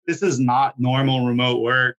this is not normal remote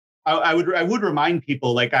work. I would remind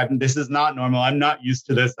people like this is not normal. I'm not used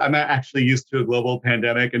to this. I'm not actually used to a global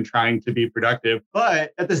pandemic and trying to be productive.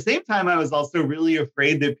 But at the same time, I was also really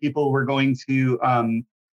afraid that people were going to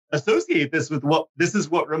associate this with this is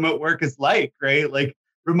what remote work is like, right? Like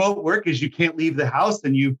remote work is you can't leave the house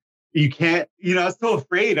and you can't, I was so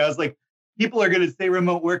afraid. I was like, people are going to say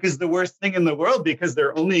remote work is the worst thing in the world because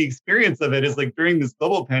their only experience of it is like during this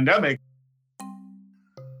global pandemic.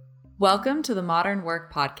 Welcome to the Modern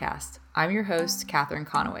Work Podcast. I'm your host, Catherine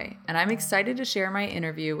Conaway, and I'm excited to share my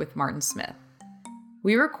interview with Martin Smith.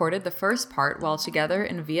 We recorded the first part while together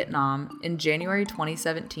in Vietnam in January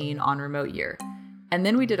 2017 on Remote Year, and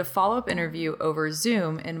then we did a follow-up interview over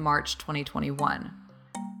Zoom in March 2021.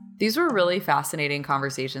 These were really fascinating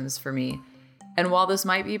conversations for me, and while this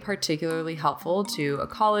might be particularly helpful to a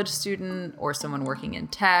college student or someone working in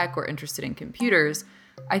tech or interested in computers,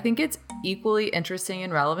 I think it's equally interesting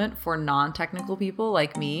and relevant for non-technical people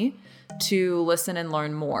like me to listen and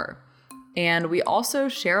learn more. And we also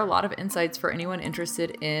share a lot of insights for anyone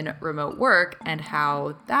interested in remote work and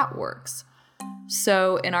how that works.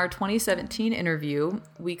 So in our 2017 interview,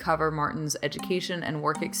 we cover Martin's education and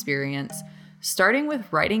work experience, starting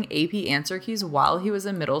with writing AP answer keys while he was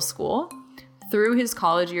in middle school, through his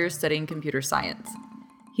college years studying computer science.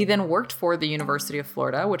 He then worked for the University of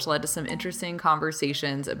Florida, which led to some interesting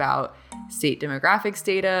conversations about state demographics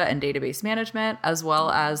data and database management, as well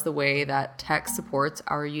as the way that tech supports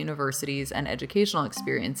our universities and educational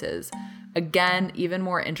experiences. Again, even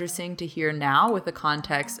more interesting to hear now with the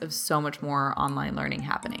context of so much more online learning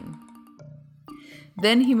happening.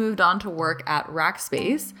 Then he moved on to work at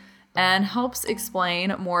Rackspace and helps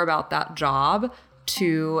explain more about that job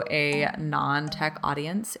to a non-tech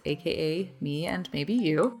audience, aka me and maybe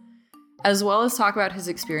you, as well as talk about his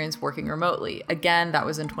experience working remotely. Again, that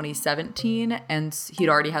was in 2017, and he'd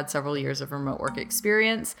already had several years of remote work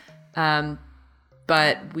experience,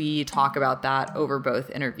 but we talk about that over both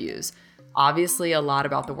interviews. Obviously, a lot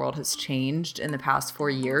about the world has changed in the past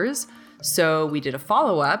 4 years, so we did a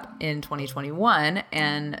follow-up in 2021,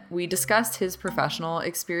 and we discussed his professional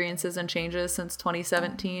experiences and changes since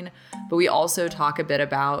 2017, but we also talk a bit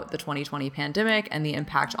about the 2020 pandemic and the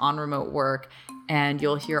impact on remote work, and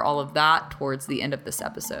you'll hear all of that towards the end of this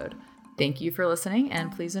episode. Thank you for listening,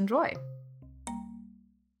 and please enjoy.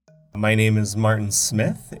 My name is Martin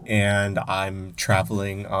Smith, and I'm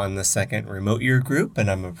traveling on the second Remote Year group,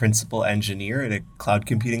 and I'm a principal engineer at a cloud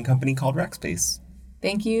computing company called Rackspace.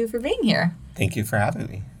 Thank you for being here. Thank you for having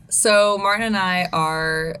me. So Martin and I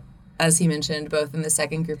are, as he mentioned, both in the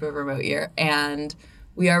second group of Remote Year, and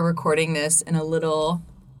we are recording this in a little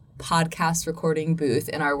podcast recording booth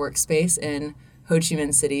in our workspace in Ho Chi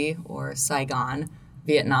Minh City, or Saigon,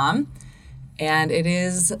 Vietnam. And it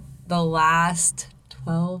is the last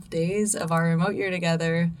 12 days of our Remote Year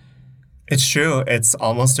together. It's true. It's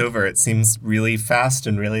almost over. It seems really fast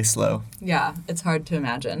and really slow. Yeah, it's hard to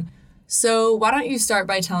imagine. So why don't you start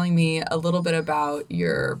by telling me a little bit about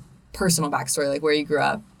your personal backstory, like where you grew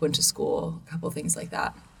up, went to school, a couple of things like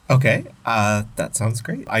that. Okay, that sounds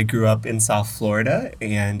great. I grew up in South Florida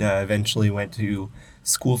and eventually went to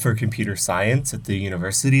school for computer science at the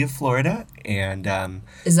University of Florida. And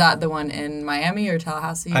is that the one in Miami or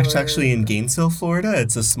Tallahassee? Actually in Gainesville, Florida.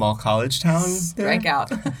 It's a small college town there. Strike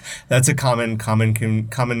out. That's a common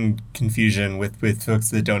confusion with folks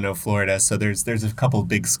that don't know Florida. So there's a couple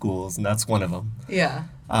big schools, and that's one of them. Yeah.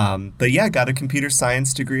 But yeah, got a computer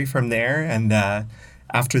science degree from there, and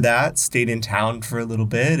after that, stayed in town for a little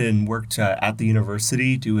bit and worked at the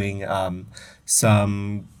university doing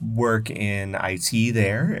some work in IT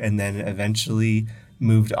there, and then eventually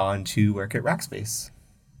moved on to work at Rackspace.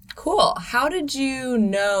 Cool. How did you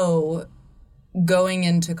know going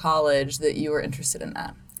into college that you were interested in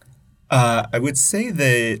that? I would say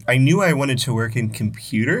that I knew I wanted to work in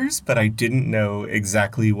computers, but I didn't know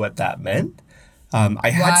exactly what that meant.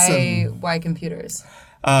 Why computers?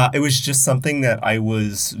 It was just something that I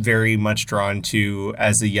was very much drawn to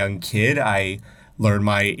as a young kid. I learned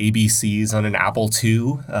my ABCs on an Apple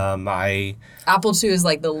II. Apple II is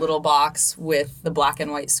like the little box with the black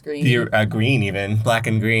and white screen. The green even, black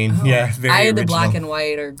and green. Oh. Yeah, very I had original. the black and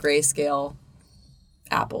white or grayscale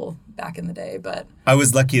Apple back in the day, but I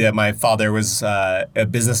was lucky that my father was a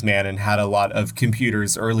businessman and had a lot of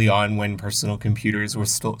computers early on when personal computers were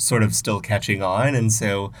still catching on, and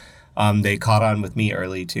so they caught on with me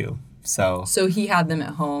early too. So he had them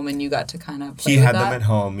at home and you got to kind of play he with had that? them at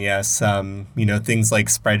home, yes. Things like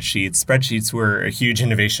spreadsheets. Spreadsheets were a huge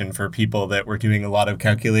innovation for people that were doing a lot of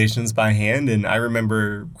calculations by hand. And I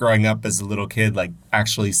remember growing up as a little kid, like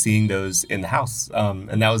actually seeing those in the house.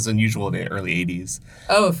 And that was unusual in the early 80s.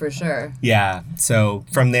 Oh, for sure. Yeah. So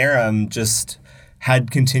from there, just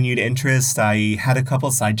had continued interest. I had a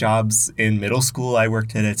couple side jobs in middle school. I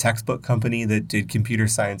worked at a textbook company that did computer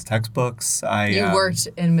science textbooks. You worked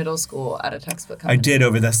in middle school at a textbook company? I did.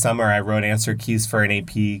 Over the summer. I wrote answer keys for an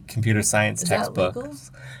AP computer science textbook.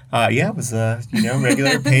 Is that legal? Yeah, it was a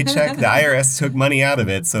regular paycheck. The IRS took money out of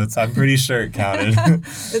it, so I'm pretty sure it counted.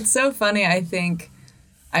 It's so funny.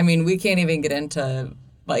 We can't even get into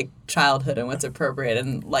like childhood and what's appropriate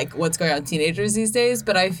and like what's going on with teenagers these days.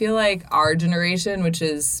 But I feel like our generation, which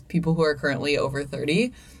is people who are currently over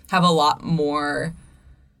 30, have a lot more,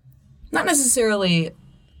 not necessarily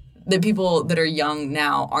that people that are young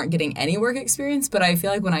now aren't getting any work experience, but I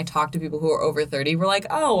feel like when I talk to people who are over 30, we're like,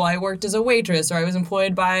 oh, I worked as a waitress or I was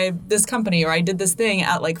employed by this company or I did this thing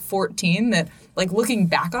at like 14 that like looking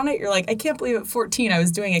back on it, you're like, I can't believe at 14 I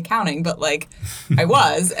was doing accounting, but like I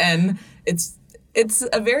was. And it's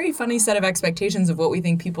a very funny set of expectations of what we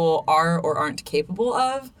think people are or aren't capable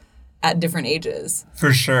of at different ages.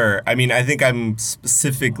 For sure. I think I'm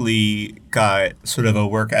specifically got sort of a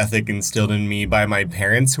work ethic instilled in me by my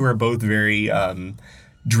parents, who are both very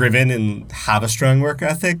driven and have a strong work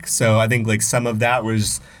ethic. So I think like some of that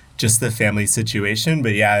was just the family situation.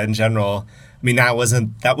 But yeah, in general, that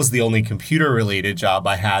was the only computer related job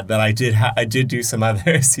I had, but I did do some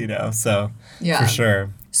others, so yeah. For sure.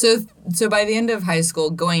 So by the end of high school,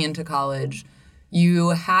 going into college, you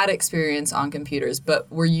had experience on computers, but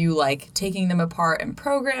were you like taking them apart and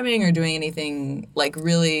programming or doing anything like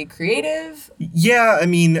really creative? Yeah,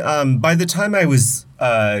 by the time I was,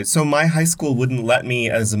 so my high school wouldn't let me,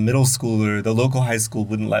 as a middle schooler, the local high school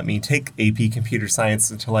wouldn't let me take AP Computer Science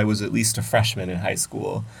until I was at least a freshman in high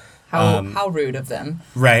school. How rude of them.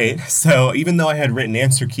 Right. So even though I had written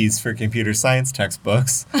answer keys for computer science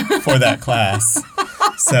textbooks for that class.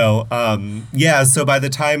 So, so by the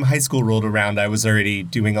time high school rolled around, I was already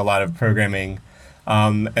doing a lot of programming.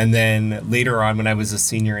 And then later on, when I was a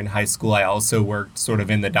senior in high school, I also worked sort of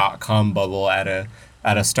in the .com bubble at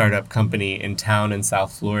a startup company in town in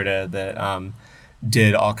South Florida that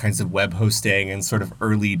did all kinds of web hosting and sort of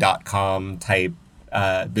early .com type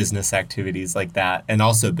business activities like that, and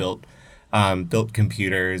also built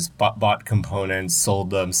computers, bought components,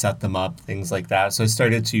 sold them, set them up, things like that. So I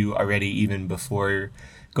started to already, even before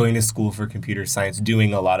going to school for computer science,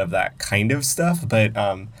 doing a lot of that kind of stuff. But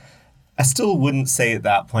I still wouldn't say at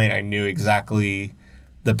that point I knew exactly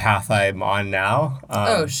the path I'm on now.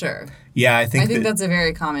 Oh, sure. Yeah, I think that's a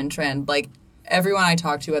very common trend. Like everyone I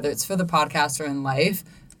talk to, whether it's for the podcast or in life,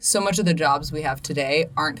 so much of the jobs we have today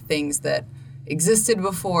aren't things that existed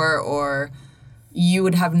before, or you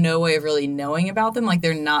would have no way of really knowing about them. Like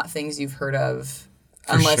they're not things you've heard of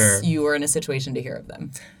unless you were in a situation to hear of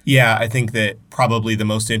them. Yeah, I think that probably the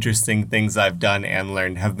most interesting things I've done and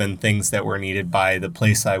learned have been things that were needed by the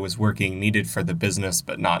place I was working, needed for the business,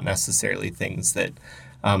 but not necessarily things that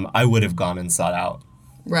I would have gone and sought out.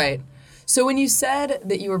 Right. So when you said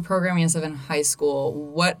that you were programming and stuff in high school,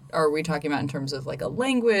 what are we talking about in terms of like a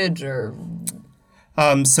language or...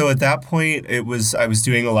 So at that point, I was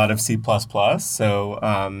doing a lot of C++. So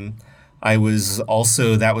I was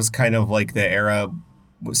also, that was kind of like the era,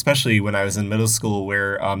 especially when I was in middle school,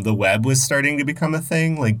 where the web was starting to become a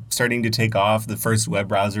thing, like starting to take off. The first web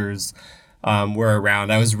browsers were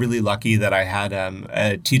around. I was really lucky that I had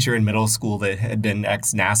a teacher in middle school that had been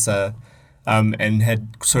ex-NASA and had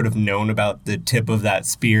sort of known about the tip of that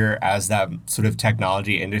spear as that sort of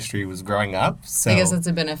technology industry was growing up. So I guess that's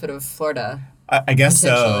a benefit of Florida. I guess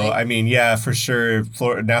so. Yeah, for sure.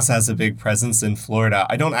 NASA has a big presence in Florida.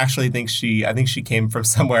 I don't actually think I think she came from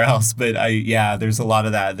somewhere else, but there's a lot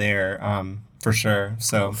of that there, for sure.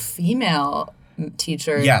 So female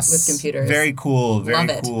teacher with computers. Very cool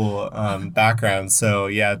background. So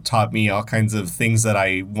yeah, taught me all kinds of things that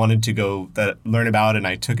I wanted to learn about, and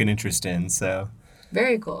I took an interest in. So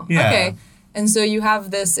very cool. Yeah. Okay. And so you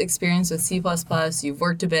have this experience with C++, you've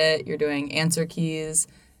worked a bit, you're doing answer keys,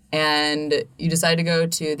 and you decided to go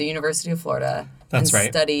to the University of Florida and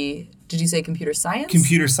study, did you say computer science?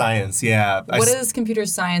 Computer science, yeah. What is computer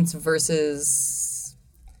science versus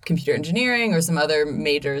computer engineering or some other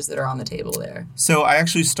majors that are on the table there? So I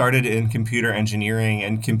actually started in computer engineering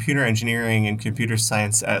and computer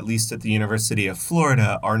science, at least at the University of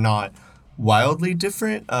Florida, are not wildly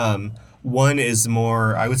different. One is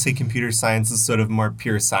more, I would say computer science is sort of more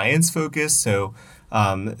pure science focused, so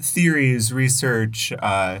theories, research.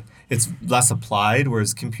 It's less applied,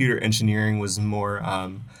 whereas computer engineering was more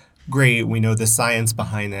great. We know the science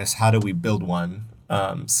behind this. How do we build one?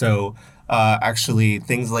 Actually,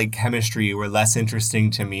 things like chemistry were less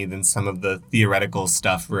interesting to me than some of the theoretical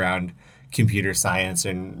stuff around computer science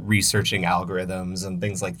and researching algorithms and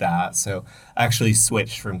things like that. So I actually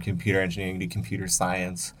switched from computer engineering to computer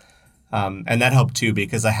science. And that helped too,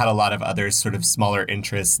 because I had a lot of other sort of smaller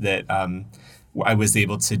interests that I was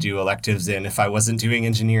able to do electives in if I wasn't doing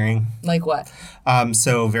engineering. Like what?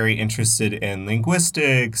 So very interested in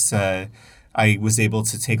linguistics. I was able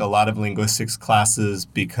to take a lot of linguistics classes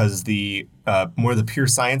because more the pure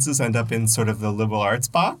sciences end up in sort of the liberal arts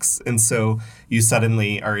box. And so you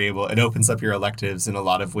suddenly it opens up your electives in a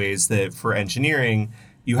lot of ways that for engineering,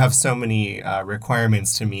 you have so many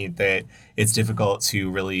requirements to meet that it's difficult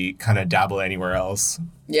to really kind of dabble anywhere else.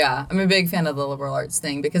 Yeah, I'm a big fan of the liberal arts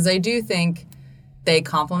thing because I do think they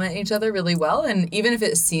complement each other really well. And even if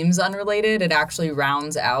it seems unrelated, it actually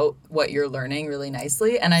rounds out what you're learning really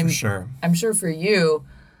nicely. And I'm sure for you,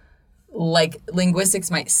 like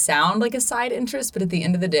linguistics might sound like a side interest, but at the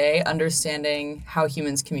end of the day, understanding how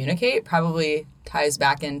humans communicate probably ties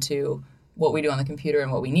back into what we do on the computer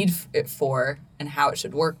and what we need it for and how it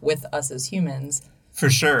should work with us as humans.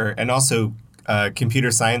 For sure. And also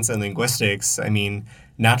computer science and linguistics, I mean,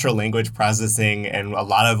 natural language processing and a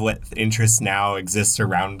lot of what interests now exists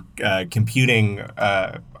around computing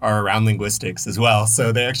are around linguistics as well.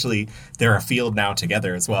 So they're a field now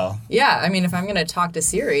together as well. Yeah. I mean, if I'm going to talk to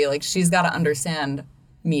Siri, like she's got to understand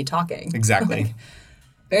me talking. Exactly.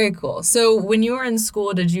 Very cool. So when you were in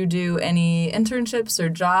school, did you do any internships or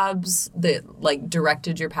jobs that like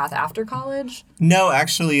directed your path after college? No,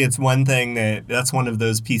 actually, it's one thing that's one of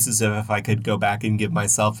those pieces of if I could go back and give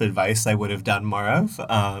myself advice, I would have done more of.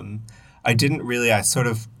 I sort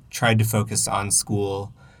of tried to focus on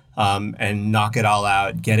school and knock it all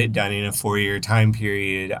out, get it done in a 4-year time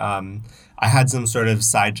period. I had some sort of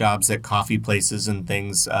side jobs at coffee places and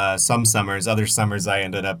things some summers. Other summers, I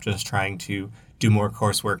ended up just trying to do more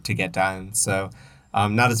coursework to get done. So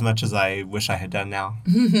not as much as I wish I had done now.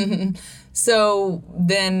 So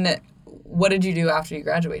then what did you do after you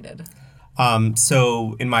graduated?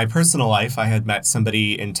 So in my personal life, I had met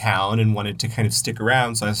somebody in town and wanted to kind of stick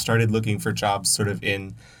around. So I started looking for jobs sort of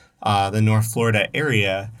in the North Florida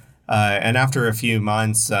area. And after a few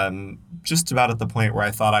months, just about at the point where I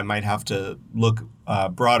thought I might have to look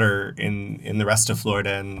broader in the rest of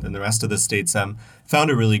Florida and the rest of the states, found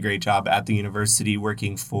a really great job at the university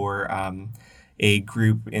working for a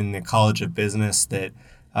group in the College of Business that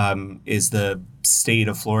is the state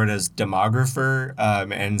of Florida's demographer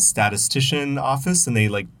and statistician office. And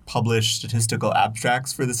they publish statistical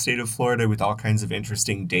abstracts for the state of Florida with all kinds of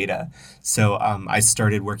interesting data. So I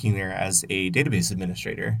started working there as a database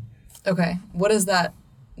administrator. Okay. What does that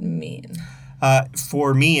mean?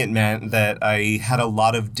 For me, it meant that I had a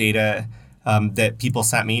lot of data that people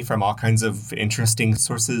sent me from all kinds of interesting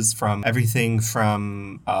sources, from everything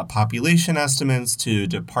from population estimates to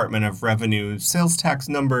Department of Revenue sales tax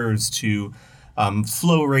numbers to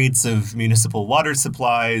flow rates of municipal water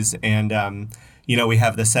supplies. And, we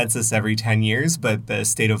have the census every 10 years, but the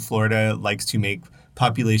state of Florida likes to make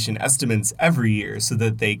population estimates every year so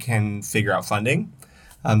that they can figure out funding.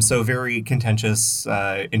 So very contentious,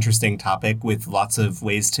 interesting topic with lots of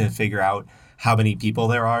ways to figure out how many people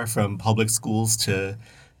there are from public schools to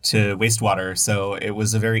wastewater. So it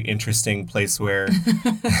was a very interesting place where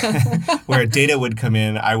where data would come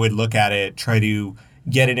in. I would look at it, try to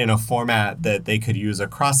get it in a format that they could use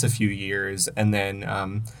across a few years. And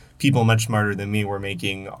then people much smarter than me were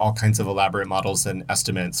making all kinds of elaborate models and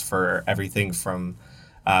estimates for everything from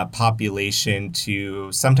population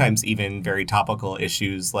to sometimes even very topical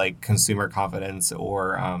issues like consumer confidence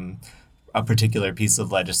or a particular piece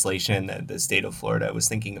of legislation that the state of Florida was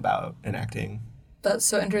thinking about enacting. That's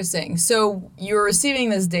so interesting. So you're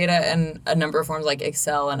receiving this data in a number of forms like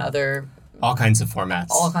Excel and other... All kinds of formats.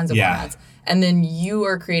 Formats. And then you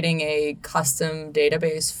are creating a custom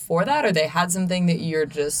database for that, or they had something that you're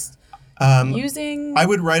just... using? I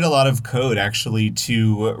would write a lot of code actually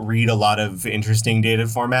to read a lot of interesting data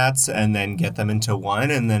formats and then get them into one,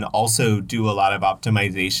 and then also do a lot of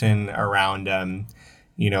optimization around,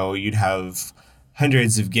 you'd have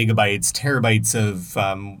hundreds of gigabytes, terabytes of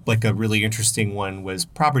a really interesting one was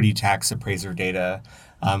property tax appraiser data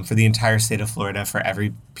for the entire state of Florida for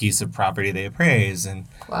every piece of property they appraise. And,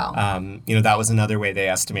 wow. That was another way they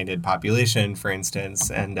estimated population, for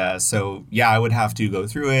instance. And I would have to go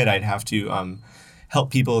through it. I'd have to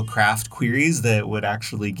help people craft queries that would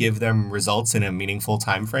actually give them results in a meaningful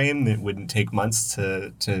time frame that wouldn't take months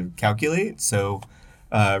to calculate. So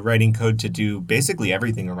writing code to do basically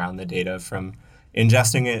everything around the data, from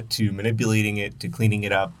ingesting it to manipulating it to cleaning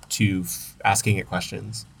it up to asking it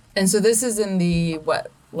questions. And so this is in the,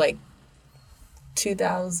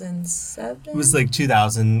 2007? It was like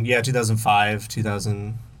 2005,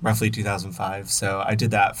 roughly 2005. So I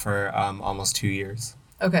did that for almost 2 years.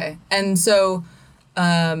 Okay. And so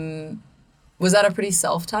was that a pretty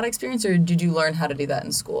self-taught experience, or did you learn how to do that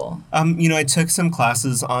in school? I took some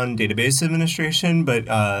classes on database administration, but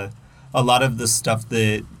a lot of the stuff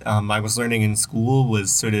that I was learning in school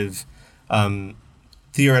was sort of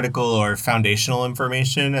theoretical or foundational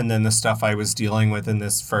information. And then the stuff I was dealing with in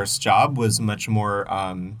this first job was much more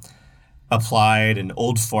applied and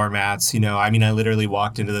old formats. I literally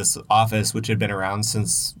walked into this office, which had been around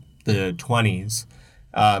since the 20s.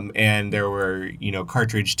 And there were,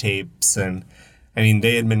 cartridge tapes, and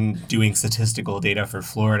they had been doing statistical data for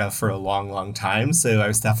Florida for a long, long time. So I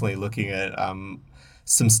was definitely looking at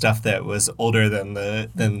some stuff that was older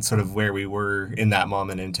than sort of where we were in that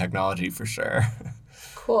moment in technology, for sure.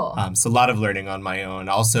 Cool. So a lot of learning on my own.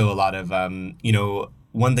 Also a lot of,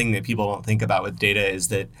 one thing that people don't think about with data is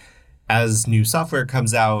that as new software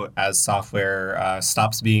comes out, as software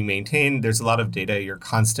stops being maintained, there's a lot of data you're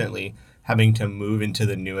constantly having to move into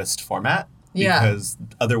the newest format. Yeah. Because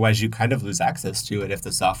otherwise you kind of lose access to it if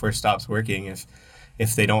the software stops working,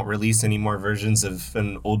 if they don't release any more versions of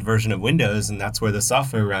an old version of Windows, and that's where the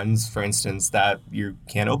software runs, for instance, that you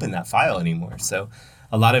can't open that file anymore. So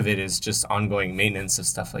a lot of it is just ongoing maintenance of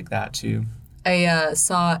stuff like that too. I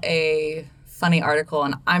saw a funny article,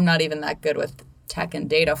 and I'm not even that good with tech and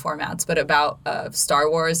data formats, but about Star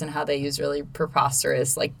Wars and how they use really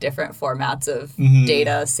preposterous, different formats of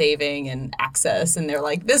data saving and access. And they're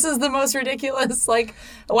like, this is the most ridiculous.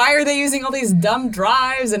 Why are they using all these dumb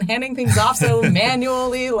drives and handing things off so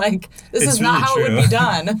manually? This is not how it would be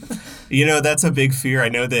done. That's a big fear. I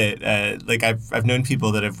know that, I've known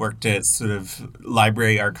people that have worked at sort of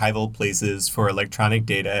library archival places for electronic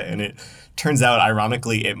data, and it turns out,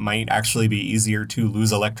 ironically, it might actually be easier to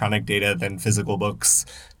lose electronic data than physical books,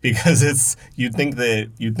 because you'd think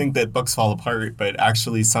that books fall apart, but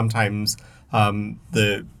actually sometimes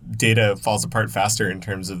the data falls apart faster in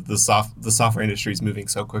terms of the software industry is moving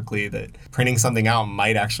so quickly that printing something out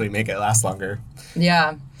might actually make it last longer.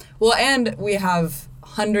 Yeah. Well, and we have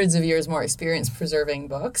hundreds of years more experience preserving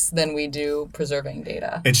books than we do preserving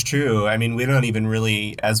data. It's true. We don't even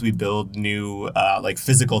really, as we build new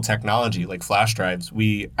physical technology like flash drives,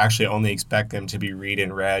 we actually only expect them to be read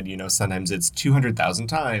and read. Sometimes it's 200,000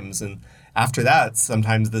 times. And after that,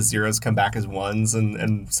 sometimes the zeros come back as ones.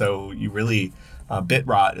 And so you really, bit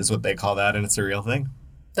rot is what they call that. And it's a real thing.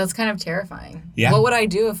 That's kind of terrifying. Yeah. What would I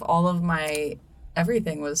do if all of my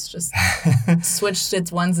everything was just switched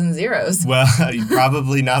its ones and zeros? Well,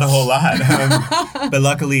 probably not a whole lot. But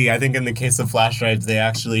luckily, I think in the case of flash drives, they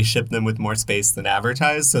actually ship them with more space than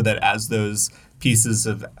advertised, so that as those pieces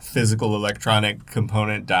of physical electronic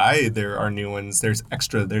component die, there are new ones. There's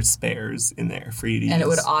spares in there for you to use. And it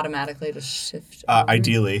would automatically just shift over?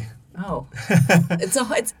 Ideally. Oh,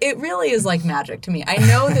 it really is like magic to me. I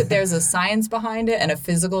know that there's a science behind it and a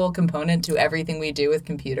physical component to everything we do with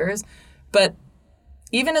computers, but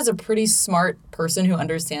even as a pretty smart person who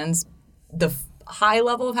understands the high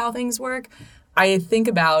level of how things work, I think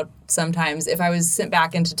about sometimes if I was sent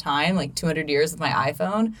back into time, 200 years with my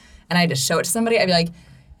iPhone, and I had to show it to somebody, I'd be like,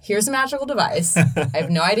 here's a magical device. I have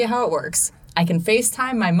no idea how it works. I can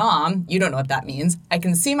FaceTime my mom. You don't know what that means. I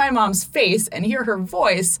can see my mom's face and hear her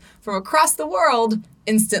voice from across the world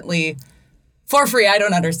instantly for free. I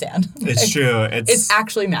don't understand. It's true. It's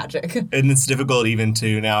actually magic. And it's difficult even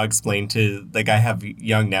to now explain to, I have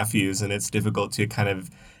young nephews, and it's difficult to kind of,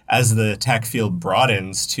 as the tech field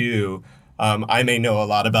broadens too, I may know a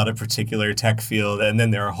lot about a particular tech field, and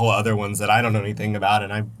then there are whole other ones that I don't know anything about,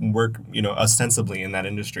 and I work, ostensibly in that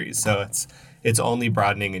industry. So it's only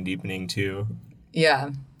broadening and deepening too.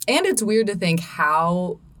 Yeah. And it's weird to think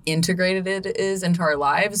how integrated it is into our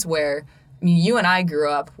lives, where you and I grew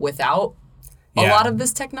up without a lot of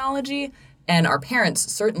this technology, and our parents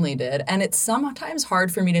certainly did. And it's sometimes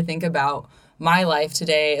hard for me to think about my life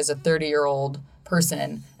today as a 30-year-old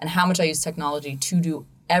person and how much I use technology to do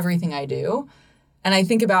everything I do. And I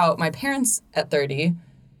think about my parents at 30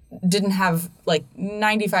 didn't have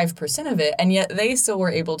 95% of it, and yet they still were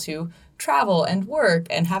able to travel and work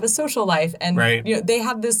and have a social life. And they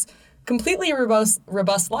have this completely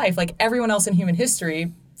robust life like everyone else in human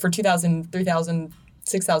history for 2,000, 3,000,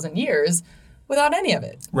 6,000 years, without any of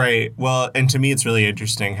it. Right. Well, and to me, it's really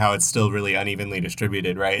interesting how it's still really unevenly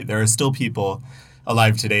distributed, right? There are still people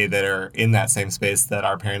alive today that are in that same space that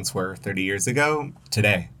our parents were 30 years ago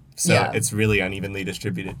today. So it's really unevenly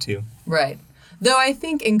distributed too. Right. Though I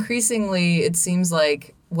think increasingly it seems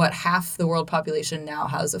like half the world population now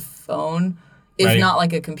has a phone, if not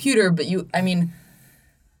like a computer, but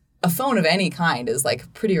a phone of any kind is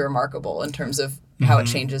like pretty remarkable in terms of how it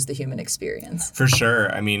changes the human experience. For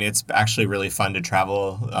sure. I mean, it's actually really fun to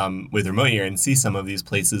travel with Remote Year and see some of these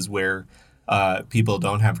places where people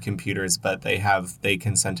don't have computers, but they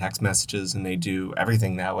can send text messages and they do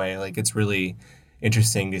everything that way. Like, it's really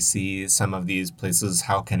interesting to see some of these places,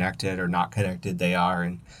 how connected or not connected they are,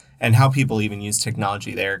 and how people even use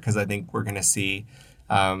technology there. Because I think we're going to see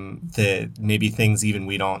that maybe things even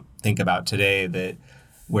we don't think about today, that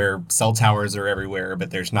where cell towers are everywhere,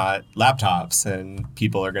 but there's not laptops, and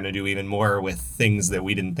people are going to do even more with things that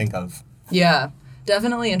we didn't think of. Yeah,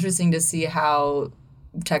 definitely interesting to see how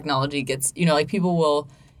technology gets, like people will,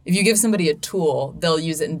 if you give somebody a tool, they'll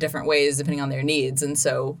use it in different ways depending on their needs. And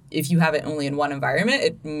so if you have it only in one environment,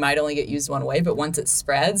 it might only get used one way. But once it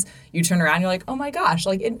spreads, you turn around, you're like, oh my gosh,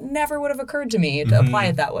 like it never would have occurred to me to apply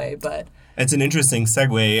it that way. But it's an interesting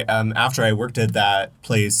segue. After I worked at that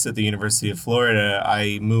place at the University of Florida,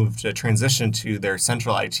 I transitioned to their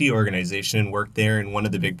central IT organization, worked there. And one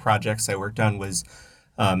of the big projects I worked on was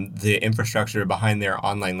the infrastructure behind their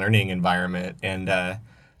online learning environment. And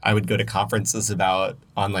I would go to conferences about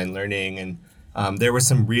online learning. And there were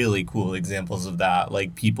some really cool examples of that,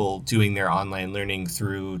 like people doing their online learning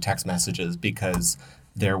through text messages because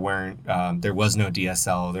there was no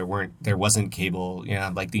DSL, there wasn't cable,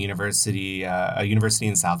 like a university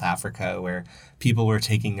in South Africa where people were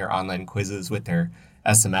taking their online quizzes with their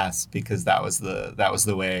SMS because that was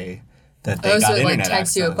the way that they got internet access.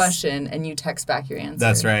 Text you a question and you text back your answer.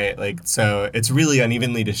 That's right. So it's really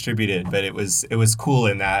unevenly distributed, but it was cool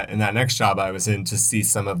in that next job I was in to see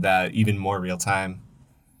some of that even more real time.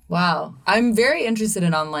 Wow. I'm very interested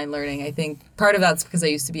in online learning. I think part of that's because I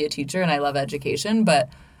used to be a teacher and I love education, but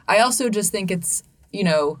I also just think it's,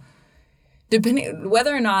 depending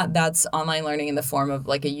whether or not that's online learning in the form of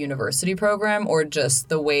like a university program or just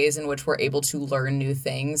the ways in which we're able to learn new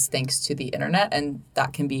things thanks to the internet. And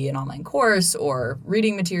that can be an online course or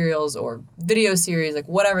reading materials or video series, like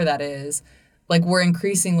whatever that is. Like we're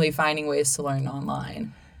increasingly finding ways to learn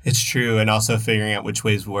online. It's true. And also figuring out which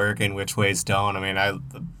ways work and which ways don't. I mean,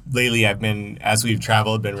 lately I've been, as we've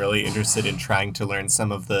traveled, been really interested in trying to learn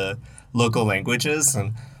some of the local languages.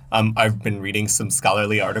 And I've been reading some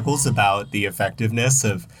scholarly articles about the effectiveness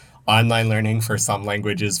of online learning for some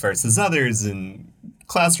languages versus others, and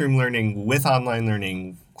classroom learning with online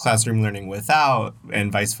learning, classroom learning without,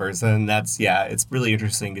 and vice versa. And it's really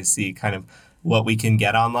interesting to see kind of what we can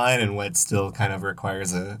get online and what still kind of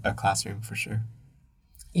requires a classroom for sure.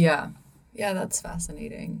 Yeah. Yeah, that's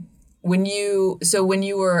fascinating. When you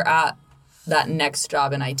were at that next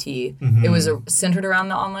job in IT, it was centered around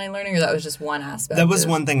the online learning, or that was just one aspect? That was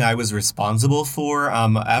one thing I was responsible for.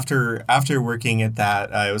 After working at that,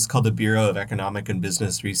 it was called the Bureau of Economic and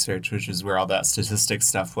Business Research, which is where all that statistics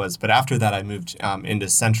stuff was. But after that, I moved into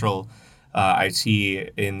central IT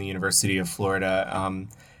in the University of Florida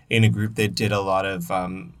in a group that did a lot of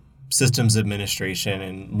systems administration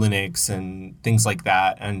and Linux and things like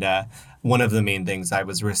that. And one of the main things I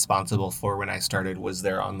was responsible for when I started was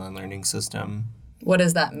their online learning system. What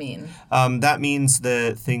does that mean? That means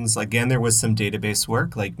that things, again, there was some database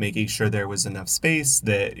work, like making sure there was enough space,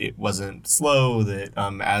 that it wasn't slow, that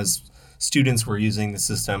as students were using the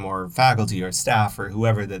system or faculty or staff or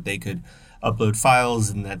whoever, that they could upload files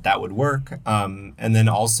and that would work. And then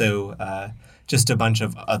also just a bunch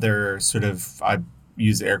of other sort of, I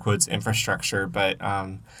use air quotes, infrastructure, but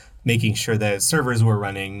making sure that servers were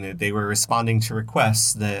running, that they were responding to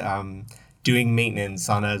requests, that doing maintenance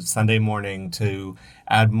on a Sunday morning to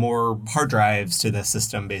add more hard drives to the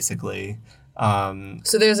system, basically.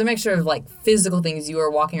 So there's a mixture of like physical things you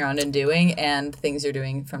are walking around and doing and things you're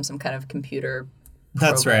doing from some kind of computer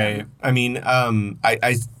program. That's right. I mean,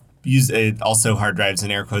 I use also hard drives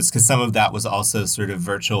in air quotes because some of that was also sort of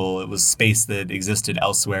virtual. It was space that existed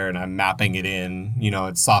elsewhere, and I'm mapping it in,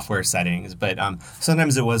 it's software settings. But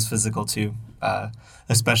sometimes it was physical too,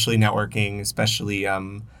 especially networking, especially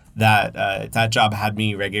that job had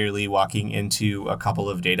me regularly walking into a couple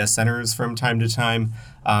of data centers from time to time,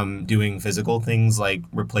 doing physical things like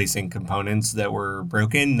replacing components that were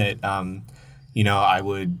broken that, I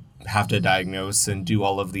would have to diagnose and do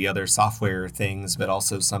all of the other software things, but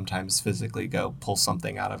also sometimes physically go pull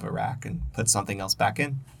something out of a rack and put something else back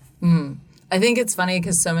in. I think it's funny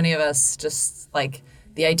because so many of us just like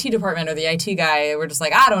the IT department or the IT guy, we're just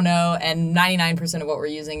like, I don't know. And 99% of what we're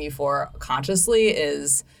using you for consciously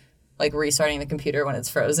is like restarting the computer when it's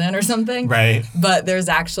frozen or something. Right. But there's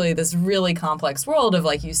actually this really complex world of,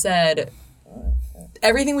 like you said,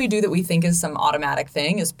 everything we do that we think is some automatic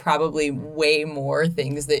thing is probably way more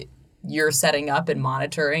things that you're setting up and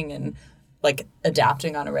monitoring and like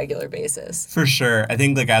adapting on a regular basis. For sure. I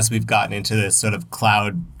think like as we've gotten into this sort of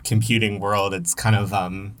cloud computing world, it's kind of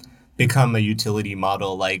become a utility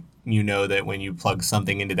model. Like, you know that when you plug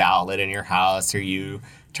something into the outlet in your house or you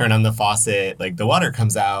turn on the faucet, like the water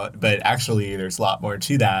comes out. But actually there's a lot more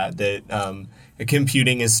to that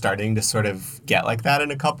computing is starting to sort of get like that in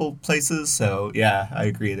a couple places. So yeah, I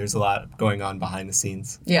agree. There's a lot going on behind the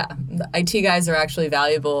scenes. Yeah. The IT guys are actually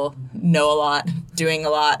valuable, know a lot, doing a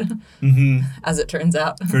lot, as it turns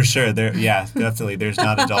out. For sure. Definitely. There's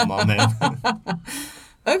not a dull moment.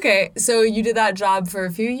 Okay. So you did that job for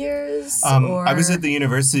a few years? I was at the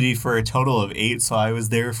university for a total of 8. So I was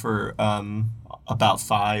there for about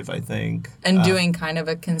 5, I think. And doing kind of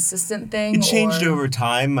a consistent thing? It changed over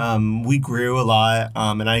time. We grew a lot,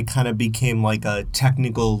 and I kind of became like a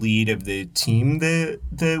technical lead of the team that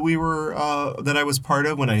I was part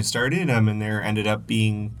of when I started. And there ended up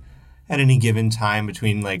being at any given time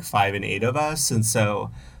between like 5 and 8 of us. And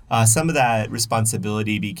so some of that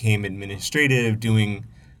responsibility became administrative,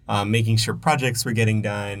 making sure projects were getting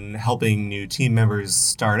done, helping new team members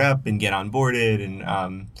start up and get onboarded,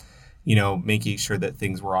 and making sure that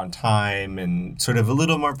things were on time, and sort of a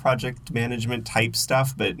little more project management type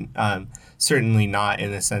stuff, but certainly not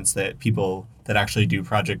in the sense that people that actually do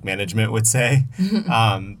project management would say.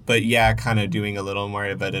 But yeah, kind of doing a little more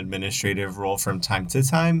of an administrative role from time to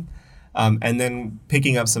time. And then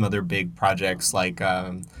picking up some other big projects like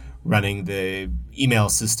running the email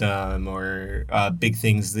system or big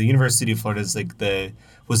things. The University of Florida is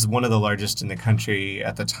was one of the largest in the country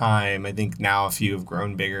at the time. I think now a few have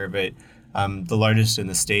grown bigger, but the largest in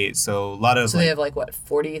the state. So a lot of they have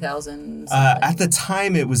 40,000? At the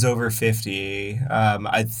time it was over 50.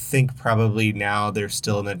 I think probably now they're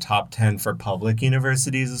still in the top 10 for public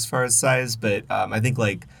universities as far as size, but I think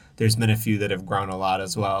there's been a few that have grown a lot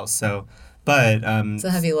as well. So, but it's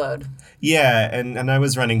a heavy load. Yeah, and I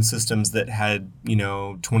was running systems that had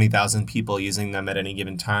 20,000 people using them at any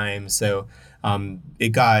given time. So it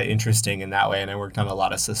got interesting in that way, and I worked on a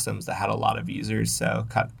lot of systems that had a lot of users. So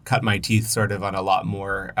cut my teeth sort of on a lot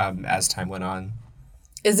more as time went on.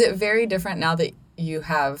 Is it very different now that you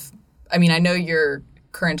have? I mean, I know your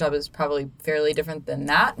current job is probably fairly different than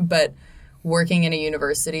that, but working in a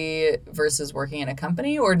university versus working in a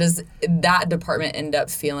company, or does that department end up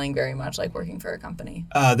feeling very much like working for a company?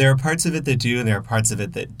 There are parts of it that do, and there are parts of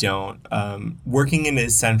it that don't. Working in a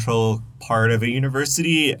central part of a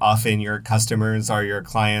university, often your customers or your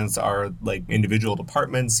clients are like individual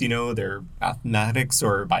departments, they're mathematics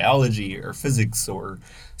or biology or physics or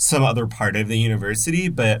some other part of the university.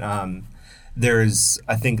 But I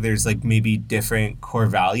think there's maybe different core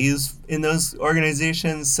values in those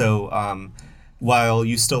organizations. So while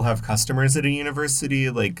you still have customers at a university,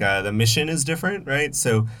 the mission is different, right?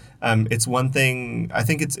 So it's one thing. I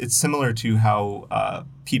think it's similar to how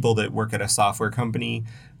people that work at a software company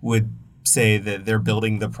would say that they're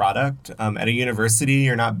building the product. At a university,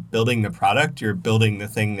 you're not building the product, you're building the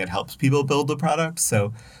thing that helps people build the product.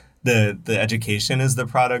 So the education is the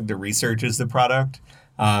product, the research is the product.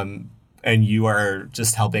 And you are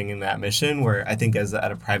just helping in that mission, where I think at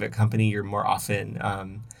a private company, you're more often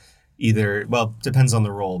depends on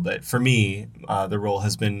the role. But for me, the role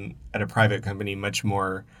has been at a private company much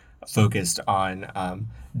more focused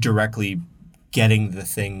on directly getting the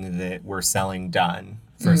thing that we're selling done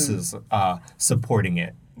versus supporting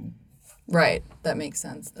it. Right. That makes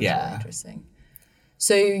sense. That's really interesting.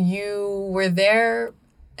 So you were there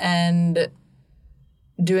and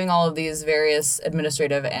doing all of these various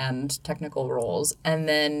administrative and technical roles. And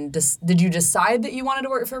then did you decide that you wanted to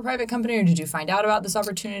work for a private company, or did you find out about this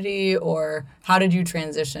opportunity, or how did you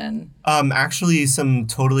transition? Actually, some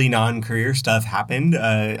totally non-career stuff happened.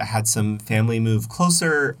 I had some family move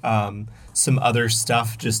closer. Some other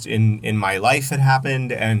stuff just in my life had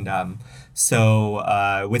happened. And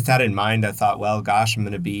so with that in mind, I thought, well, gosh, I'm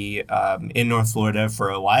going to be in North Florida for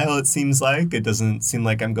a while, it seems like. It doesn't seem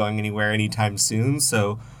like I'm going anywhere anytime soon.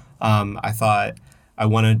 So I thought I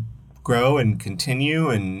want to grow and continue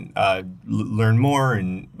and learn more.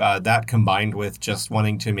 And that combined with just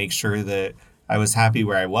wanting to make sure that I was happy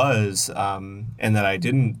where I was and that I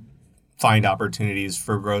didn't find opportunities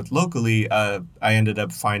for growth locally, I ended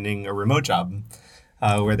up finding a remote job.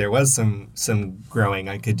 Where there was some growing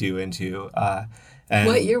I could do into. And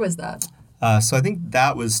what year was that? So I think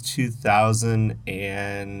that was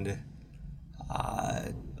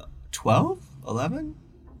 2012, 11?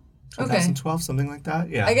 2012, something like that.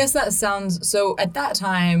 Yeah. I guess that sounds, so at that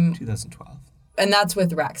time. 2012. And that's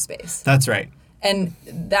with Rackspace. That's right. And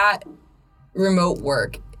that remote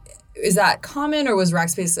work, is that common, or was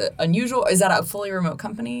Rackspace unusual? Is that a fully remote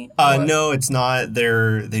company? No, it's not.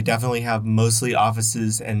 They definitely have mostly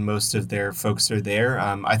offices, and most of their folks are there.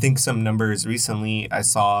 I think some numbers recently I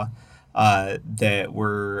saw that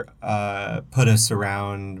were put us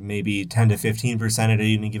around maybe 10 to 15% at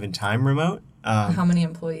any given time remote. How many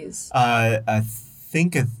employees? I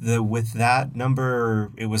think with that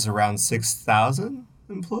number, it was around 6,000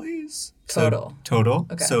 employees. Total.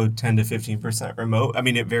 Okay. So 10 to 15% remote. I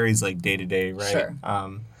mean, it varies like day to day, right? Sure.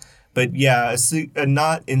 But yeah, a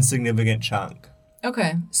not insignificant chunk.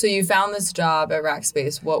 Okay. So you found this job at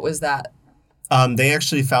Rackspace. What was that? They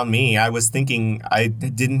actually found me. I was thinking I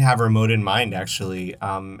didn't have remote in mind, actually.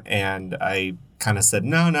 And I kind of said,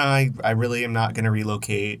 no, I really am not going to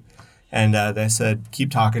relocate. And they said,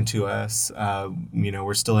 keep talking to us.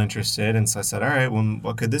 We're still interested. And so I said, all right, well,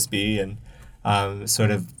 what could this be? And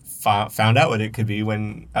sort of found out what it could be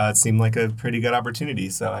when it seemed like a pretty good opportunity.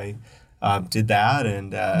 So I did that.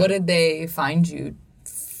 And what did they find you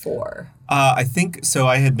for? I think so.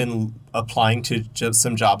 I had been applying to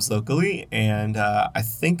some jobs locally, and I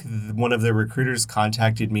think one of the recruiters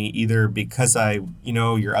contacted me either because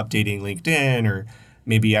you're updating LinkedIn, or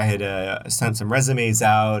maybe I had sent some resumes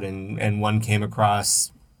out, and one came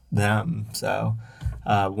across them. So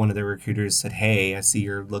one of the recruiters said, "Hey, I see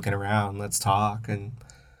you're looking around. Let's talk." And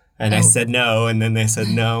I said no, and then they said,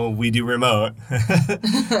 "No, we do remote."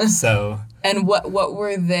 So. And what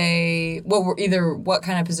were they? What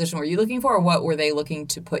kind of position were you looking for, or what were they looking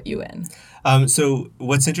to put you in? So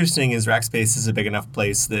what's interesting is Rackspace is a big enough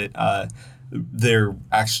place that there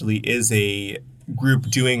actually is a group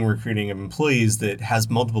doing recruiting of employees that has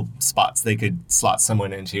multiple spots they could slot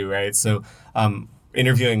someone into, right? So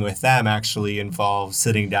interviewing with them actually involves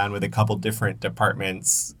sitting down with a couple different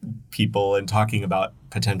departments, people, and talking about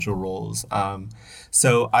potential roles.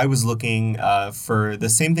 So I was looking for the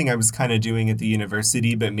same thing I was kind of doing at the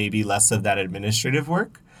university, but maybe less of that administrative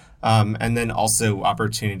work, and then also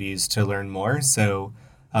opportunities to learn more. So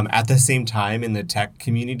at the same time, in the tech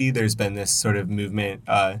community, there's been this sort of movement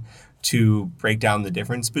to break down the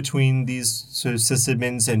difference between these sort of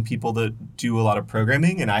sysadmins and people that do a lot of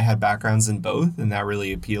programming. And I had backgrounds in both, and that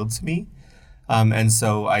really appealed to me. And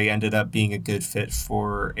so I ended up being a good fit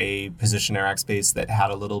for a position at Rackspace that had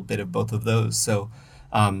a little bit of both of those. So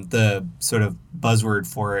the sort of buzzword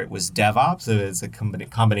for it was DevOps. So it's a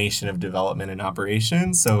combination of development and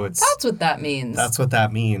operations. So that's what that means. That's what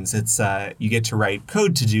that means. It's you get to write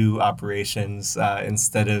code to do operations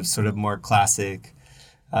instead of sort of more classic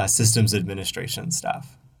systems administration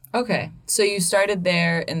stuff. Okay. So you started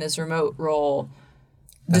there in this remote role.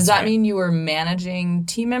 Does that mean you were managing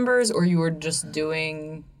team members, or you were just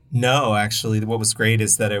doing... No, actually, what was great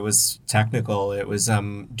is that it was technical. It was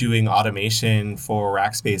doing automation for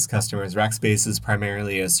Rackspace customers. Rackspace is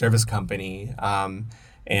primarily a service company.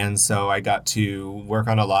 And so I got to work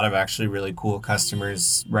on a lot of actually really cool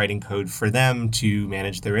customers, writing code for them to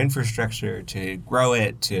manage their infrastructure, to grow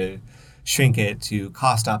it, to shrink it, to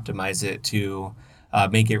cost optimize it, to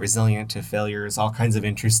make it resilient to failures, all kinds of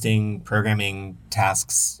interesting programming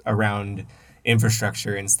tasks around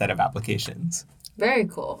infrastructure instead of applications. Very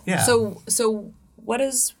cool. Yeah. So what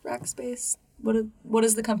is Rackspace? What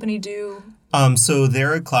does the company do? So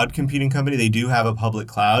they're a cloud computing company. They do have a public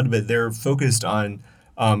cloud, but they're focused on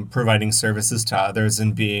providing services to others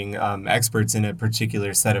and being experts in a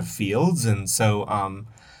particular set of fields. And so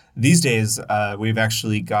these days, we've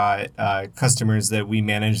actually got customers that we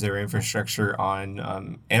manage their infrastructure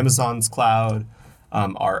on Amazon's cloud,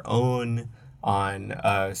 our own, on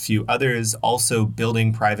a few others, also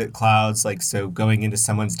building private clouds, like so going into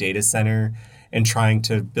someone's data center and trying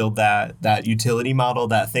to build that utility model,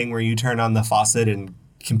 that thing where you turn on the faucet and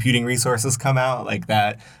computing resources come out, like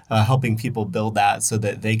that, helping people build that so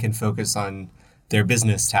that they can focus on their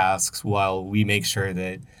business tasks while we make sure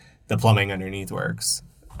that the plumbing underneath works.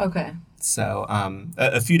 Okay. So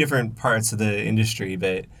a few different parts of the industry,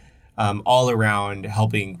 but all around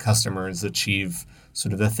helping customers achieve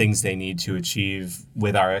sort of the things they need to achieve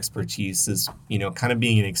with our expertise is, kind of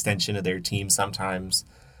being an extension of their team sometimes.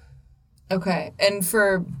 Okay. And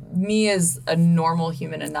for me as a normal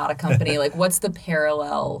human and not a company, like what's the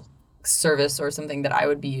parallel service or something that I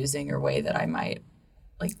would be using or way that I might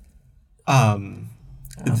like...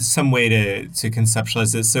 Some way to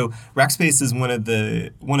conceptualize this. So Rackspace is one of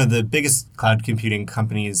the biggest cloud computing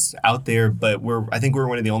companies out there, but I think we're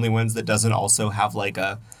one of the only ones that doesn't also have like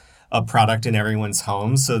a product in everyone's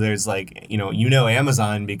home. So there's like,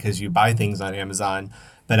 Amazon because you buy things on Amazon,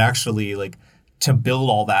 but actually like to build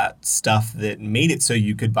all that stuff that made it so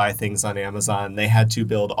you could buy things on Amazon, they had to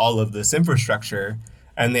build all of this infrastructure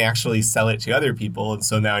and they actually sell it to other people. And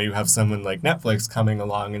so now you have someone like Netflix coming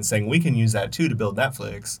along and saying, we can use that too to build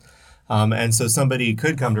Netflix. And so somebody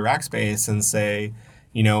could come to Rackspace and say,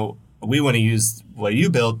 you know, we want to use what you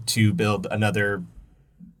built to build another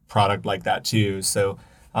product like that too. So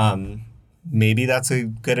maybe that's a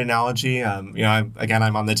good analogy. You know,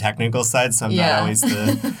 I'm on the technical side, so I'm not always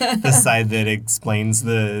the side that explains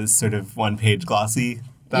the sort of one-page glossy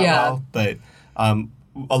that well. But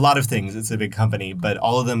a lot of things, it's a big company, but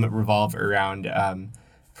all of them revolve around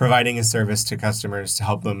providing a service to customers to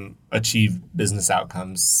help them achieve business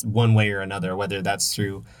outcomes one way or another, whether that's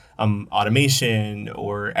through automation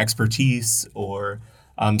or expertise or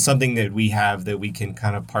something that we have that we can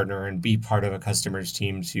kind of partner and be part of a customer's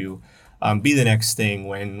team to be the next thing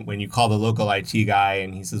when you call the local IT guy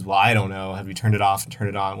and he says, well, I don't know, have you turned it off and turned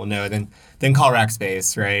it on? Well, no, then call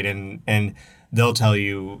Rackspace, right? And they'll tell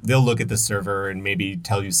you, they'll look at the server and maybe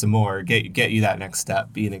tell you some more, get you that next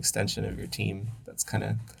step, be an extension of your team. That's kind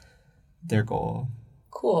of their goal.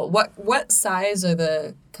 Cool. What size are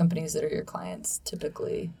the companies that are your clients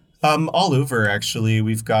typically? All over, actually.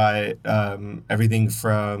 We've got everything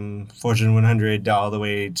from Fortune 100 all the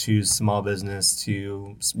way to small business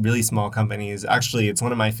to really small companies. Actually, it's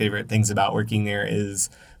one of my favorite things about working there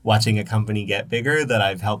is watching a company get bigger that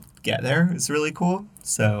I've helped get there. It's really cool.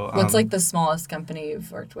 So, what's like the smallest company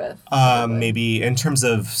you've worked with? Maybe in terms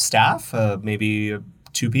of staff, maybe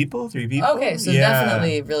 2 people, 3 people. Okay, so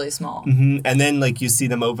definitely really small. Mm-hmm. And then like you see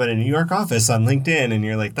them open a New York office on LinkedIn and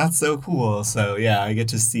you're like, that's so cool. So yeah, I get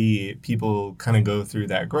to see people kind of go through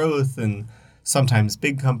that growth and sometimes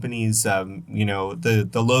big companies, you know,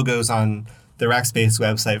 the logos on the Rackspace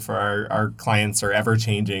website for our clients are ever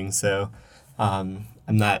changing. So I'm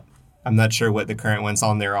not sure what the current ones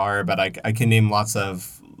on there are, but I can name lots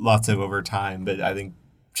of over time, but I think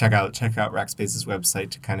check out Rackspace's website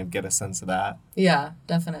to kind of get a sense of that. Yeah,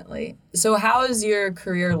 definitely. So how has your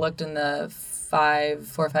career looked in the 4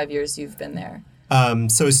 or 5 years you've been there?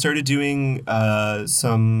 So I started doing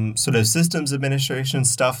some sort of systems administration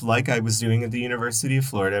stuff like I was doing at the University of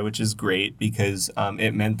Florida, which is great because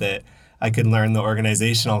it meant that I could learn the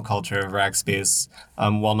organizational culture of Rackspace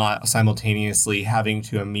while not simultaneously having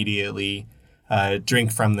to immediately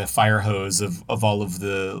drink from the fire hose of all of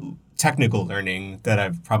the technical learning that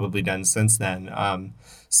I've probably done since then.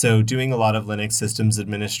 So doing a lot of Linux systems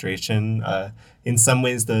administration. In some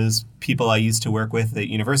ways, those people I used to work with at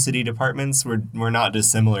university departments were not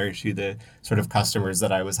dissimilar to the sort of customers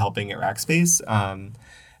that I was helping at Rackspace.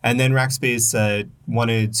 And then Rackspace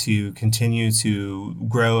wanted to continue to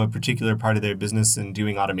grow a particular part of their business in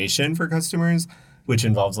doing automation for customers, which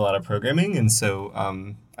involves a lot of programming. And so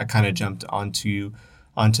I kind of jumped onto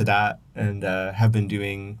that and have been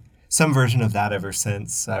doing some version of that ever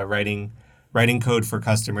since, writing code for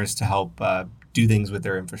customers to help do things with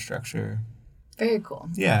their infrastructure. Very cool.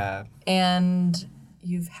 Yeah. And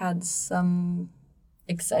you've had some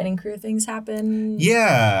exciting career things happen?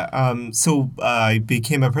 Yeah. So I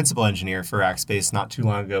became a principal engineer for Rackspace not too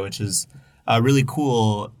long ago, which is really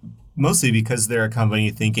cool, mostly because they're a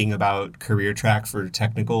company thinking about career track for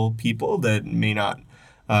technical people that may not.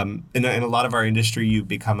 In a lot of our industry, you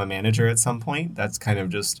become a manager at some point. That's kind of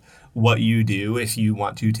just what you do if you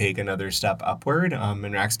want to take another step upward. And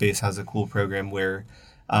Rackspace has a cool program where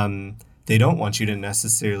they don't want you to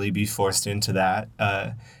necessarily be forced into that.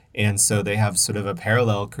 And so they have sort of a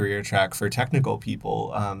parallel career track for technical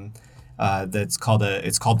people. It's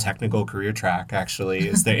called Technical Career Track, actually,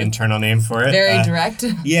 is the internal name for it. Very direct.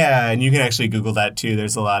 Yeah, and you can actually Google that too.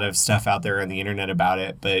 There's a lot of stuff out there on the internet about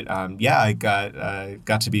it. But yeah, I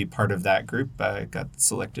got to be part of that group. I got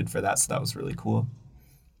selected for that, so that was really cool.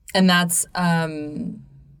 And that's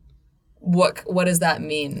what does that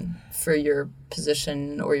mean for your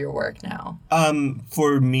position or your work now?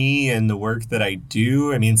 For me and the work that I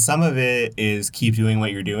do, I mean, some of it is keep doing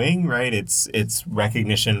what you're doing, right? It's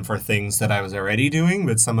recognition for things that I was already doing,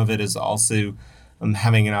 but some of it is also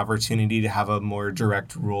having an opportunity to have a more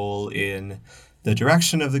direct role in the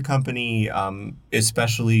direction of the company,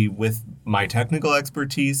 especially with my technical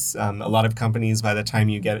expertise. A lot of companies, by the time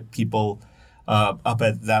you get people up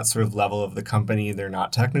at that sort of level of the company, they're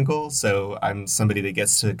not technical. So I'm somebody that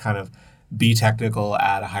gets to kind of be technical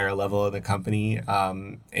at a higher level of the company,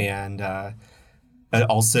 and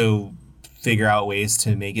also figure out ways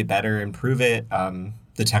to make it better, improve it.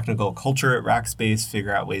 The technical culture at Rackspace,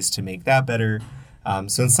 figure out ways to make that better.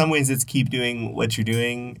 So in some ways it's keep doing what you're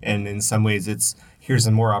doing, and in some ways it's here's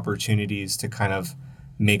some more opportunities to kind of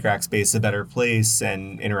make Rackspace a better place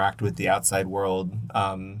and interact with the outside world,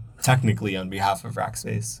 technically on behalf of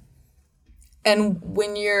Rackspace. And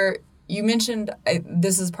when you mentioned,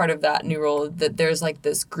 this is part of that new role, that there's like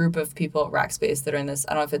this group of people at Rackspace that are in this,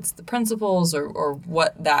 I don't know if it's the principals or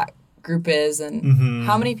what that group is, and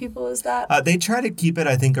how many people is that? They try to keep it,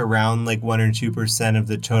 I think, around like 1 or 2% of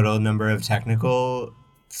the total number of technical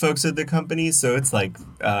folks at the company. So it's like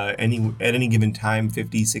at any given time,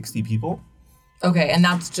 50, 60 people. Okay, and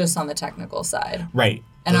that's just on the technical side. Right.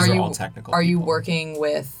 And Those are all technical Are you people. working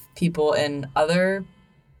with people in other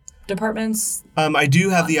departments? I do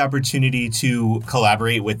have the opportunity to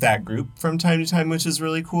collaborate with that group from time to time, which is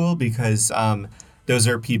really cool because those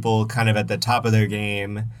are people kind of at the top of their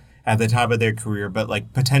game, at the top of their career, but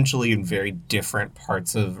like potentially in very different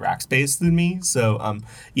parts of Rackspace than me. So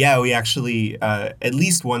we actually at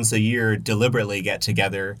least once a year deliberately get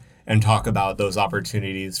together and talk about those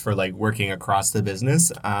opportunities for like working across the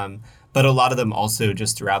business. But a lot of them also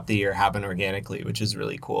just throughout the year happen organically, which is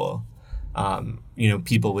really cool.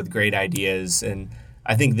 People with great ideas. And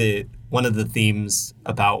I think that one of the themes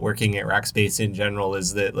about working at Rackspace in general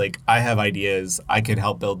is that like I have ideas, I could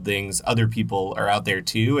help build things, other people are out there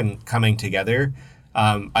too, and coming together.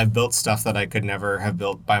 I've built stuff that I could never have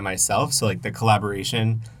built by myself. So like the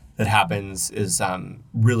collaboration that happens is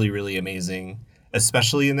really, really amazing,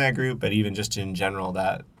 especially in that group, but even just in general,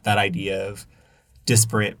 that idea of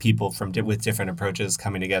disparate people with different approaches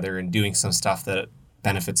coming together and doing some stuff that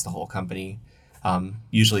benefits the whole company,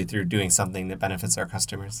 usually through doing something that benefits our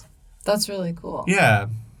customers. That's really cool. Yeah.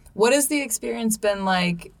 What has the experience been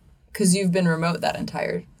like? Because you've been remote that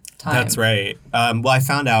entire time. That's right. I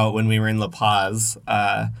found out when we were in La Paz.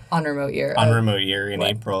 On remote year. In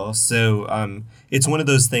April. So it's one of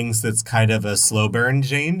those things that's kind of a slow burn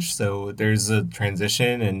change. So there's a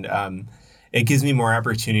transition and it gives me more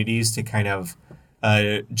opportunities to kind of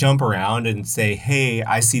jump around and say, hey,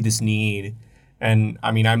 I see this need. And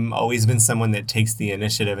I mean, I'm always been someone that takes the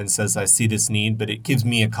initiative and says, I see this need, but it gives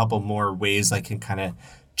me a couple more ways I can kind of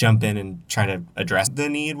jump in and try to address the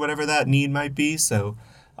need, whatever that need might be. So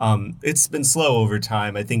it's been slow over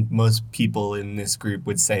time. I think most people in this group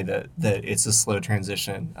would say that it's a slow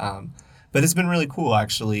transition. But it's been really cool,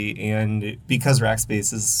 actually. And because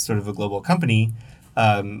Rackspace is sort of a global company,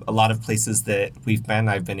 a lot of places that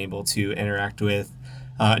I've been able to interact with,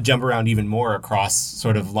 jump around even more across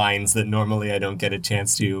sort of lines that normally I don't get a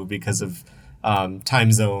chance to because of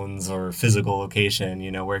time zones or physical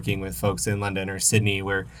location, working with folks in London or Sydney,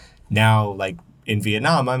 where now, like in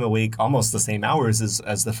Vietnam, I'm awake almost the same hours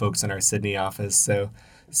as the folks in our Sydney office.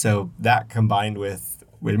 So that combined with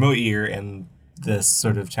remote year and this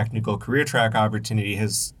sort of technical career track opportunity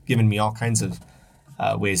has given me all kinds of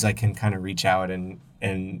ways I can kind of reach out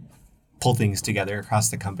and pull things together across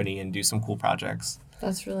the company and do some cool projects.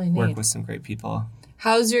 That's really neat. Work with some great people.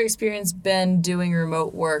 How's your experience been doing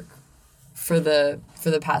remote work for the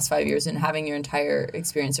past 5 years and having your entire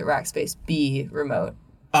experience at Rackspace be remote?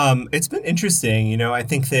 It's been interesting. I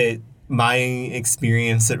think that my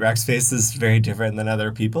experience at Rackspace is very different than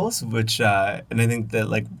other people's, and I think that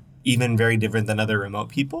like even very different than other remote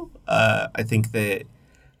people. I think that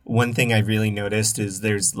one thing I've really noticed is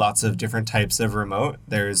there's lots of different types of remote.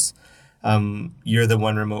 There's you're the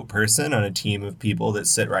one remote person on a team of people that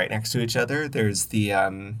sit right next to each other. There's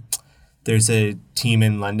a team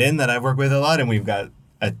in London that I work with a lot, and we've got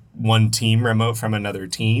one team remote from another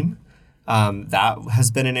team. That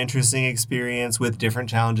has been an interesting experience with different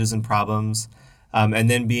challenges and problems. And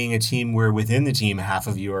then being a team where within the team, half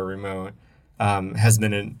of you are remote has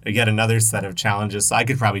been yet another set of challenges. So I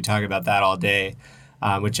could probably talk about that all day.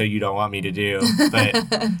 Which you don't want me to do.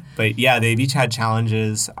 But yeah, they've each had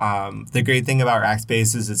challenges. The great thing about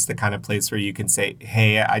Rackspace is it's the kind of place where you can say,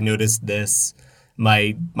 hey, I noticed this.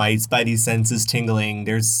 My spidey sense is tingling.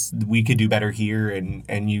 We could do better here,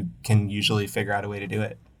 and you can usually figure out a way to do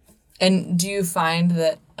it. And do you find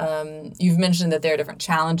that you've mentioned that there are different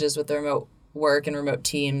challenges with the remote work and remote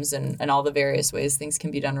teams and all the various ways things can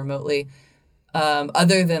be done remotely?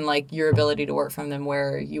 Other than like your ability to work from them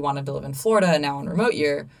where you wanted to live in Florida and now on remote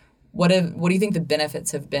year, what do you think the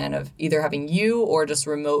benefits have been of either having you or just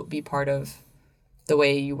remote be part of the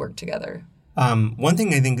way you work together? One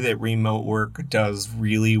thing I think that remote work does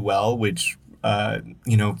really well, which,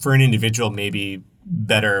 for an individual maybe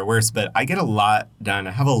better or worse, but I get a lot done.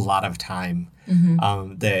 I have a lot of time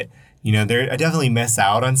that, I definitely miss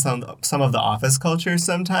out on some of the office culture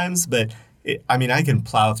sometimes, but I can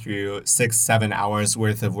plow through 6-7 hours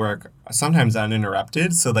worth of work, sometimes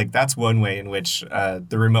uninterrupted. So like that's one way in which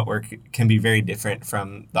the remote work can be very different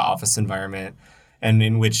from the office environment and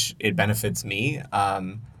in which it benefits me.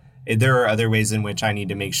 there are other ways in which I need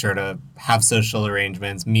to make sure to have social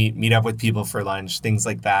arrangements, meet up with people for lunch, things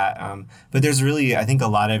like that. But there's really, I think, a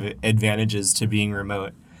lot of advantages to being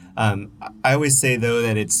remote. I always say, though,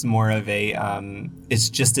 that it's more of it's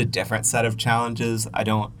just a different set of challenges.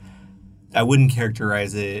 I wouldn't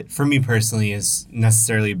characterize it, for me personally, as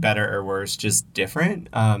necessarily better or worse, just different.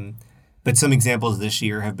 But some examples this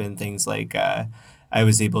year have been things like I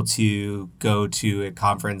was able to go to a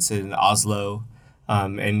conference in Oslo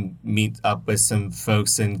and meet up with some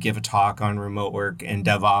folks and give a talk on remote work and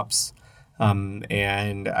DevOps.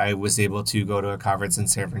 And I was able to go to a conference in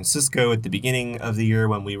San Francisco at the beginning of the year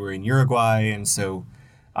when we were in Uruguay. And so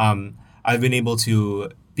I've been able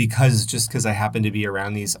to, because I happen to be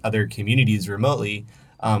around these other communities remotely,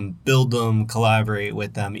 build them, collaborate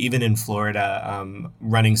with them. Even in Florida,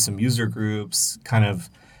 running some user groups kind of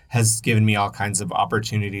has given me all kinds of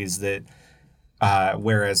opportunities that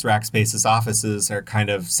whereas Rackspace's offices are kind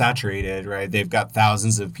of saturated, right? They've got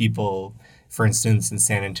thousands of people, for instance, in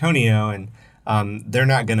San Antonio, and they're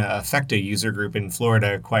not going to affect a user group in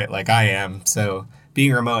Florida quite like I am. So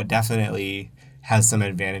being remote definitely has some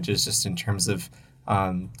advantages just in terms of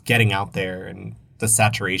getting out there and the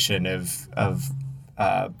saturation of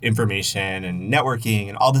information and networking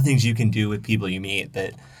and all the things you can do with people you meet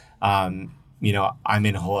that, I'm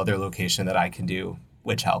in a whole other location that I can do,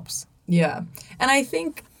 which helps. Yeah. And I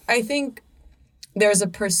think there's a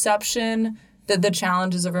perception that the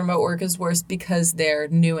challenges of remote work is worse because they're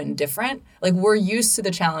new and different. Like, we're used to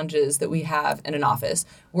the challenges that we have in an office.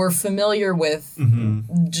 We're familiar with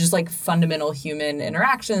just like fundamental human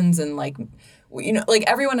interactions and like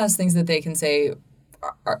everyone has things that they can say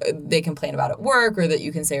they complain about at work or that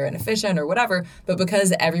you can say are inefficient or whatever. But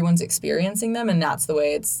because everyone's experiencing them and that's the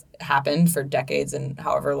way it's happened for decades and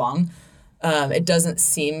however long, it doesn't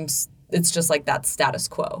seem, it's just like that status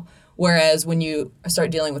quo. Whereas when you start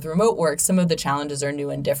dealing with remote work, some of the challenges are new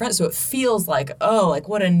and different. So it feels like,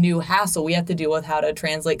 what a new hassle. We have to deal with how to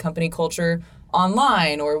translate company culture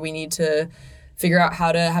online, or we need to figure out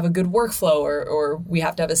how to have a good workflow, or we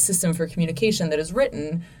have to have a system for communication that is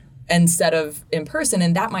written instead of in person.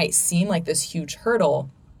 And that might seem like this huge hurdle.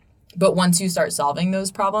 But once you start solving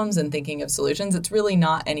those problems and thinking of solutions, it's really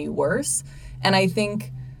not any worse. And I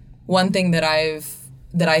think one thing that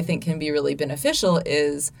I think can be really beneficial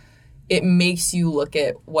is it makes you look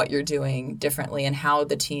at what you're doing differently and how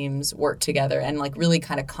the teams work together and like really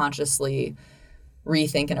kind of consciously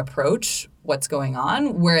rethink and approach what's going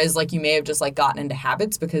on. Whereas like you may have just like gotten into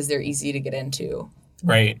habits because they're easy to get into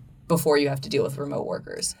right before you have to deal with remote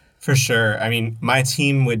workers. For sure. I mean, my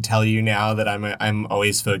team would tell you now that I'm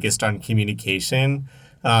always focused on communication,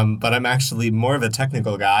 but I'm actually more of a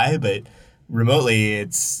technical guy. But remotely,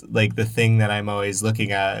 it's like the thing that I'm always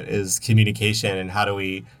looking at is communication and how do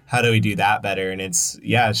we do that better? And it's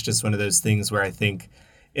just one of those things where I think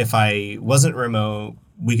if I wasn't remote,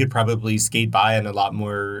 we could probably skate by in a lot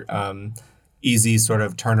more easy sort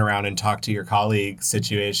of turn around and talk to your colleague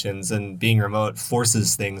situations. And being remote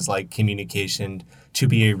forces things like communication to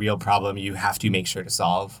be a real problem you have to make sure to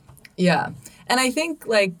solve. Yeah. And I think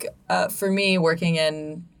like for me, working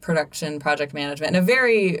in production project management in a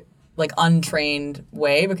very like untrained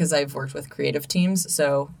way, because I've worked with creative teams,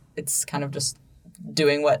 so it's kind of just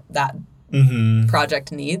doing what that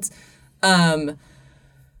project needs.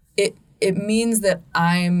 It means that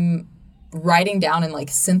I'm writing down and like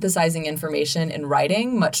synthesizing information in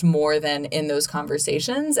writing much more than in those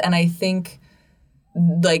conversations. And I think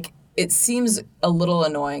like it seems a little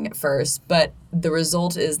annoying at first, but the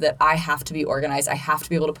result is that I have to be organized. I have to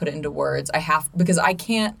be able to put it into words. Because I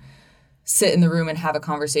can't sit in the room and have a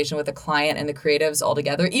conversation with a client and the creatives all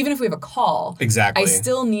together. Even if we have a call, exactly, I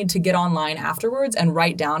still need to get online afterwards and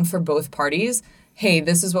write down for both parties, hey,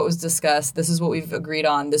 this is what was discussed, this is what we've agreed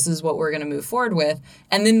on, this is what we're going to move forward with.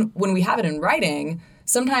 And then when we have it in writing,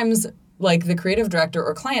 sometimes like the creative director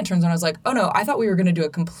or client turns around and is like, oh no, I thought we were going to do a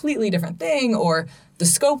completely different thing, or the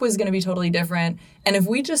scope was going to be totally different. And if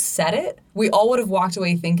we just said it, we all would have walked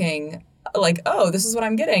away thinking like, oh, this is what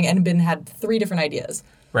I'm getting, and had 3 different ideas.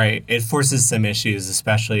 Right. It forces some issues,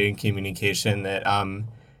 especially in communication, that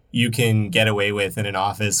you can get away with in an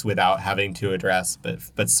office without having to address,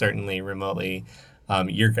 but certainly remotely,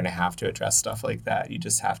 you're going to have to address stuff like that. You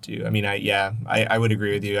just have to. I mean, I would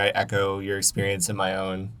agree with you. I echo your experience in my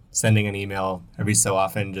own, sending an email every so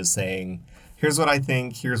often, just saying, here's what I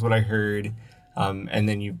think, here's what I heard. And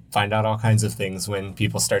then you find out all kinds of things when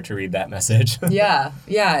people start to read that message. Yeah.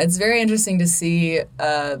 It's very interesting to see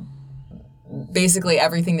basically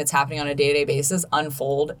everything that's happening on a day-to-day basis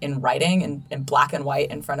unfold in writing and in black and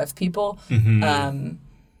white in front of people.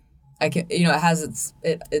 I can, it has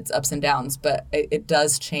its ups and downs, but it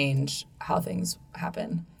does change how things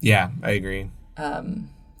happen. Yeah, I agree.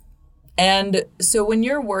 And so when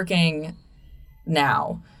you're working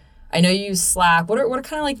now, I know you use Slack. What are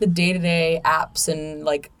kind of like the day-to-day apps, and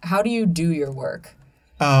like how do you do your work?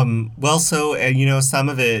 Well, so, some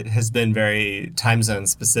of it has been very time zone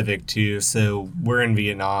specific too. So we're in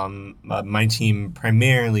Vietnam. My team,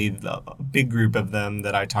 primarily the big group of them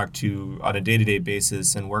that I talk to on a day-to-day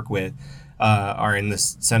basis and work with, are in the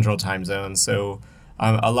central time zone. So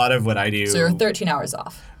a lot of what I do... So you're 13 hours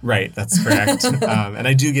off. Right, that's correct. And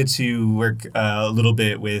I do get to work a little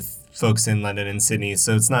bit with folks in London and Sydney,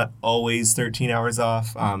 so it's not always 13 hours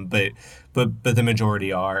off, but the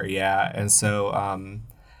majority are, yeah. And so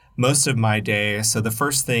most of my day, so the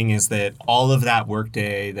first thing is that all of that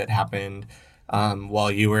workday that happened while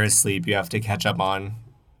you were asleep, you have to catch up on.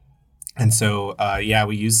 And so,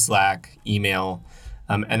 we use Slack, email,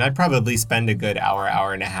 and I probably spend a good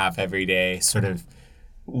hour and a half every day sort of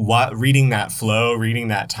reading that flow, reading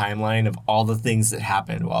that timeline of all the things that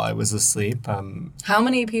happened while I was asleep. How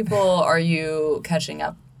many people are you catching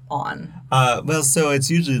up on? Well, so it's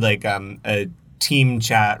usually like a team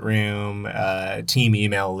chat room, team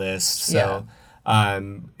email list. So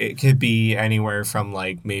it could be anywhere from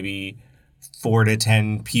like maybe 4 to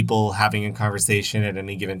 10 people having a conversation at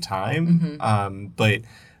any given time. But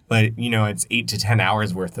it's 8 to 10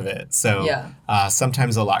 hours worth of it. So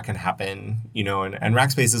sometimes a lot can happen, and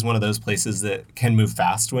Rackspace is one of those places that can move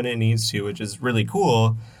fast when it needs to, which is really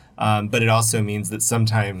cool. But it also means that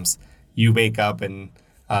sometimes you wake up and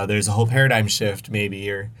there's a whole paradigm shift maybe,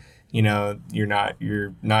 or, you're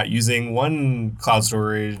not using one cloud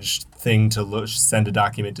storage thing to send a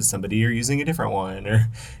document to somebody, you're using a different one, or,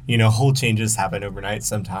 whole changes happen overnight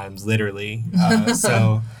sometimes, literally.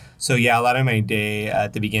 So yeah, a lot of my day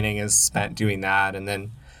at the beginning is spent doing that. And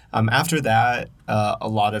then after that, a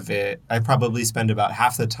lot of it, I probably spend about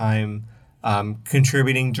half the time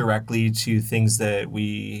contributing directly to things that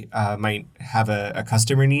we might have a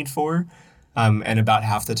customer need for, and about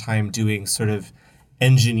half the time doing sort of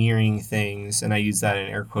engineering things. And I use that in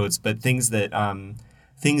air quotes, but things that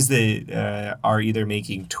are either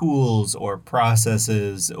making tools or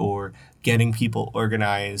processes or getting people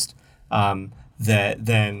organized, that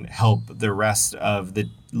then help the rest of the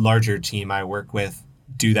larger team I work with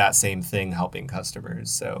do that same thing, helping customers.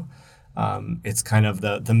 So it's kind of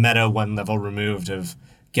the meta one level removed of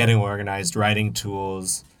getting organized, writing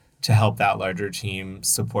tools to help that larger team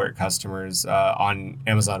support customers on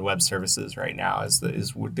Amazon Web Services right now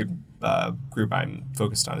is what the group I'm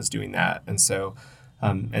focused on is doing that. And so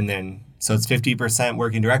so it's 50%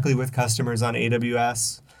 working directly with customers on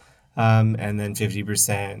AWS. And then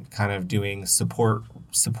 50% kind of doing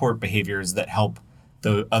support behaviors that help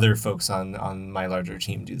the other folks on my larger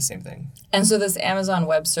team do the same thing. And so this Amazon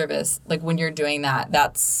Web Service, like when you're doing that,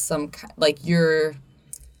 that's some like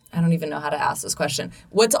I don't even know how to ask this question.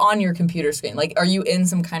 What's on your computer screen? Like, are you in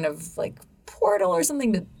some kind of like portal or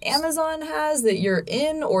something that Amazon has that you're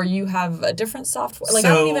in, or you have a different software? Like, I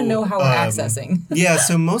don't even know how we're accessing. Yeah,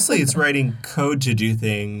 so mostly it's writing code to do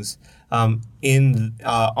things on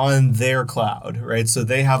their cloud, right? So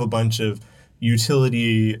they have a bunch of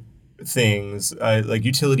utility things, like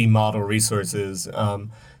utility model resources.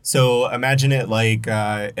 So imagine it like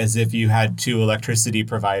as if you had 2 electricity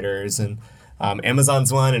providers, and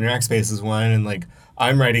Amazon's one and Rackspace is one, and like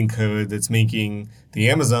I'm writing code that's making the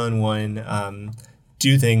Amazon one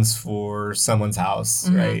do things for someone's house,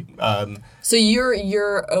 right? So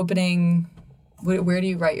you're opening. Where do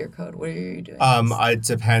you write your code? What are you doing? It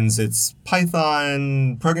depends. It's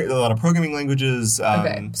Python, a lot of programming languages.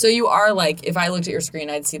 Okay. So you are like, if I looked at your screen,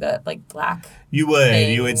 I'd see that like black. You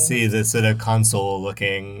would see this sort of console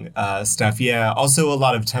looking stuff. Yeah. Also a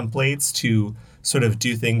lot of templates to sort of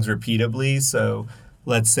do things repeatably. So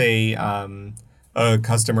let's say a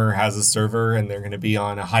customer has a server and they're going to be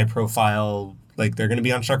on a high profile, like they're going to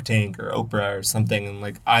be on Shark Tank or Oprah or something. And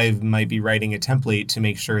like I might be writing a template to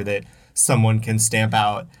make sure that someone can stamp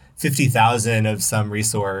out 50,000 of some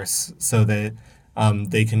resource so that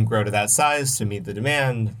they can grow to that size to meet the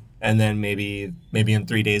demand. And then maybe in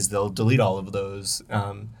 3 days, they'll delete all of those.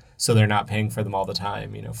 So they're not paying for them all the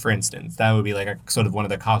time. For instance, that would be like a sort of one of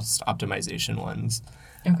the cost optimization ones.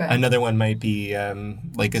 Okay. Another one might be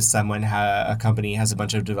like if a company has a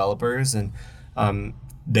bunch of developers and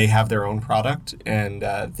they have their own product and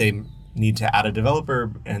they need to add a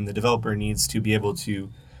developer, and the developer needs to be able to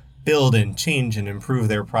build and change and improve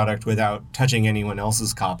their product without touching anyone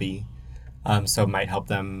else's copy. So it might help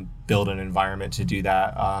them build an environment to do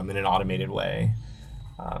that in an automated way.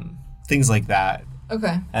 Things like that.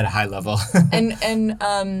 at a high level. And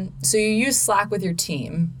so you use Slack with your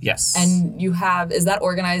team. Yes. And is that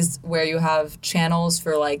organized where you have channels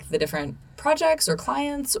for like the different projects or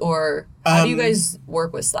clients, or how do you guys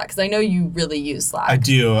work with Slack? Because I know you really use Slack. I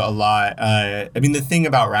do a lot. I mean, the thing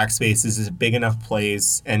about Rackspace is it's a big enough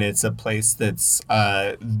place, and it's a place that's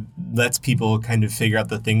lets people kind of figure out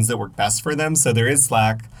the things that work best for them. So there is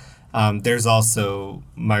Slack. There's also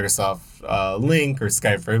Microsoft Lync or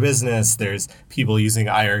Skype for Business. There's people using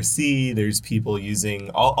IRC. There's people using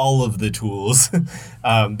all of the tools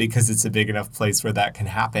because it's a big enough place where that can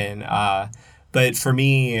happen. But for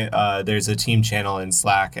me, there's a team channel in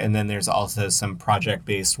Slack, and then there's also some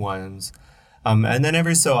project-based ones. And then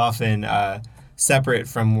every so often, separate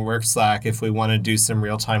from work Slack, if we want to do some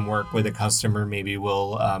real-time work with a customer, maybe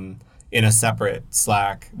we'll, in a separate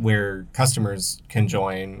Slack where customers can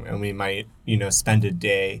join, and we might, spend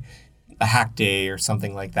a hack day or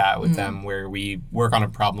something like that with them, where we work on a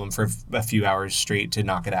problem for a few hours straight to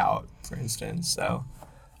knock it out, for instance. So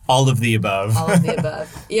all of the above. All of the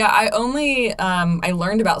above. Yeah, I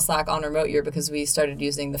learned about Slack on Remote Year because we started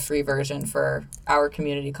using the free version for our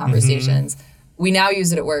community conversations. We now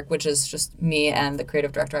use it at work, which is just me and the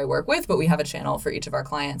creative director I work with, but we have a channel for each of our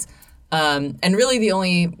clients. And really the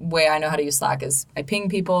only way I know how to use Slack is I ping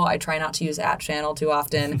people. I try not to use @channel too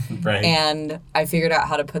often. Right. And I figured out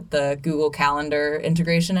how to put the Google Calendar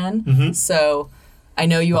integration in. So I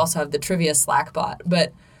know you also have the trivia Slack bot,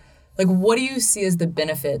 but like, what do you see as the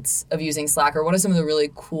benefits of using Slack, or what are some of the really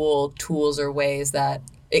cool tools or ways that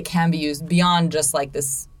it can be used beyond just like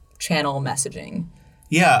this channel messaging?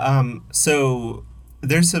 Yeah, so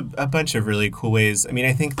there's a bunch of really cool ways. I mean,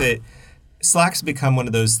 I think that Slack's become one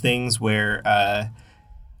of those things where,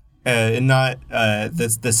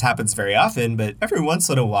 this happens very often, but every once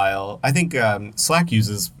in a while, I think Slack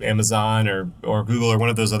uses Amazon or Google or one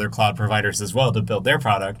of those other cloud providers as well to build their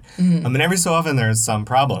product. I mean, every so often there's some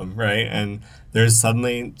problem, right? And there's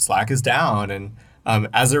suddenly Slack is down. And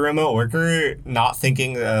as a remote worker, not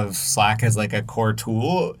thinking of Slack as like a core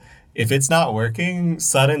tool, if it's not working,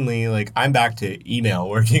 suddenly, like, I'm back to email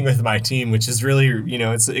working with my team, which is really,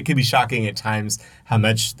 it can be shocking at times how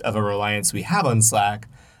much of a reliance we have on Slack.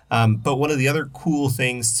 But one of the other cool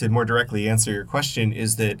things to more directly answer your question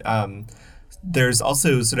is that there's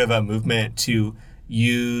also sort of a movement to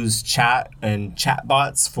use chat and chat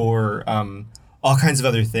bots for all kinds of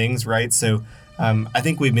other things, right? So I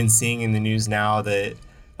think we've been seeing in the news now that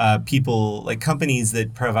people, like companies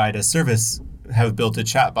that provide a service, have built a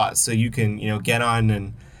chat bot. So you can, get on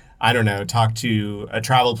and, I don't know, talk to a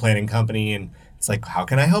travel planning company and it's like, how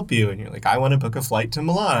can I help you? And you're like, I want to book a flight to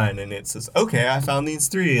Milan. And it says, okay, I found these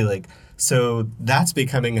 3. Like, so that's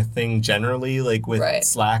becoming a thing generally, like with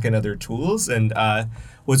Slack and other tools. And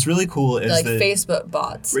what's really cool is like that Facebook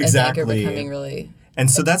bots, exactly, I think, are becoming really and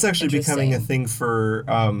so that's actually becoming a thing for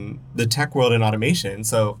the tech world and automation.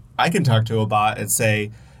 So I can talk to a bot and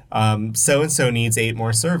say, so-and-so needs 8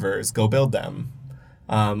 more servers, go build them.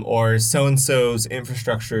 Or so-and-so's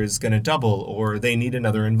infrastructure is going to double, or they need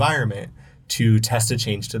another environment to test a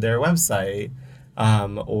change to their website,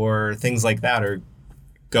 or things like that, or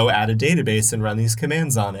go add a database and run these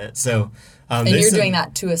commands on it. So, and you're doing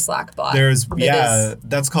that to a Slack bot.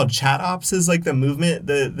 That's called ChatOps is like the movement.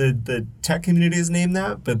 The tech community has named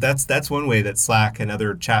that, but that's one way that Slack and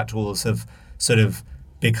other chat tools have sort of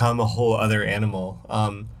become a whole other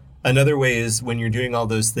animal. Another way is when you're doing all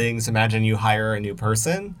those things, imagine you hire a new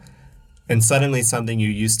person and suddenly something you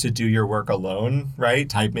used to do your work alone, right?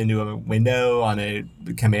 Type into a window on a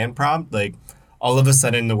command prompt, like all of a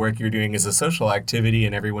sudden the work you're doing is a social activity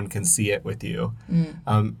and everyone can see it with you.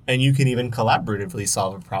 And you can even collaboratively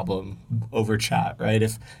solve a problem over chat, right?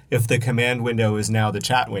 If the command window is now the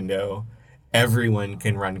chat window, everyone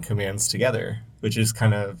can run commands together, which is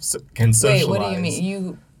kind of can socialize. Wait, what do you mean?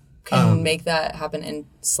 You can make that happen in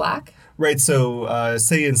Slack? Right. So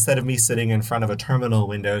say instead of me sitting in front of a terminal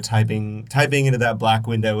window typing into that black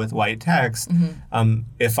window with white text,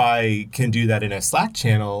 if I can do that in a Slack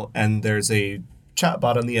channel and there's a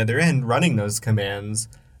chatbot on the other end running those commands,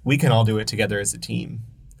 we can all do it together as a team.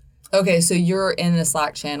 Okay, so you're in a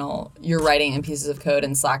Slack channel, you're writing in pieces of code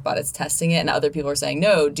and Slackbot is testing it and other people are saying,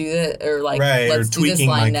 no, do that, or like, let's do this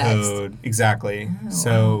line next. Code. Exactly. Oh,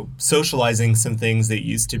 so socializing some things that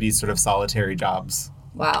used to be sort of solitary jobs.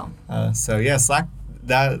 Wow. So yeah, Slack,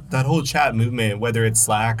 that whole chat movement, whether it's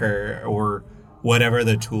Slack or whatever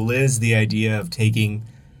the tool is, the idea of taking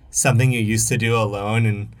something you used to do alone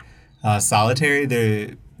and solitary,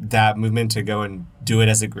 that movement to go and do it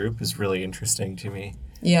as a group is really interesting to me.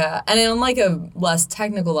 Yeah, and on like a less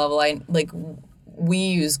technical level, we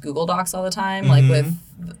use Google Docs all the time, like with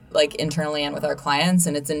like internally and with our clients.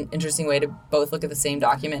 And it's an interesting way to both look at the same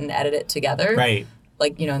document and edit it together. Right.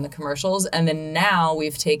 Like, you know, in the commercials. And then now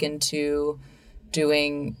we've taken to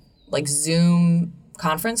doing like Zoom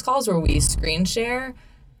conference calls where we screen share,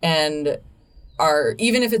 and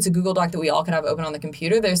even if it's a Google Doc that we all can have open on the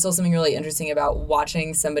computer, there's still something really interesting about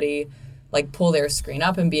watching somebody like pull their screen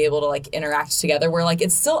up and be able to like interact together, where like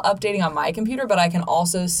it's still updating on my computer, but I can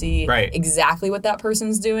also see exactly what that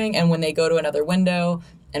person's doing and when they go to another window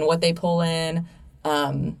and what they pull in.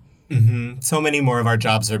 So many more of our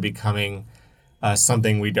jobs are becoming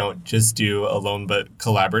something we don't just do alone, but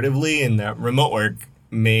collaboratively, and that remote work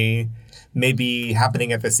may be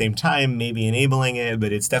happening at the same time, maybe enabling it,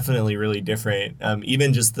 but it's definitely really different.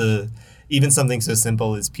 Even something so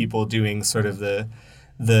simple as people doing sort of the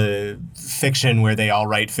fiction where they all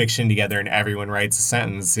write fiction together and everyone writes a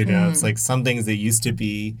sentence. You know, it's like some things that used to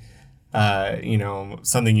be,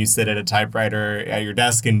 something you sit at a typewriter at your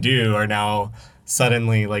desk and do are now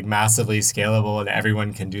suddenly like massively scalable and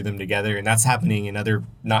everyone can do them together. And that's happening in other,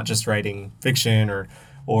 not just writing fiction or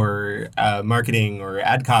marketing or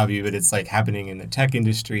ad copy, but it's like happening in the tech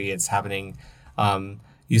industry. It's happening.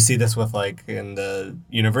 You see this with like in the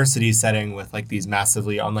university setting with like these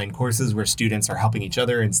massively online courses where students are helping each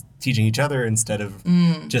other and teaching each other instead of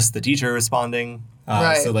just the teacher responding.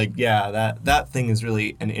 So like, yeah, that thing is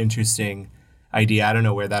really an interesting idea. I don't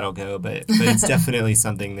know where that'll go, but it's definitely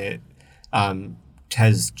something that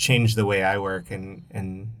has changed the way I work and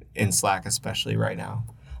in Slack, especially right now.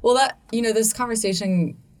 Well, this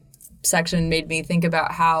conversation section made me think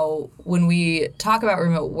about how when we talk about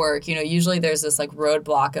remote work, usually there's this like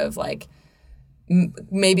roadblock of like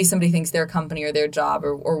maybe somebody thinks their company or their job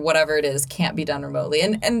or whatever it is can't be done remotely.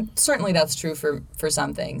 And certainly that's true for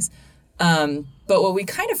some things. But what we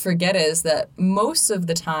kind of forget is that most of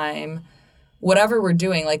the time, whatever we're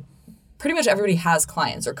doing, like pretty much everybody has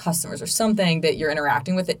clients or customers or something that you're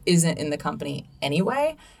interacting with that isn't in the company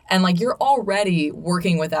anyway. And like you're already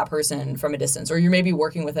working with that person from a distance, or you're maybe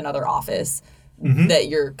working with another office that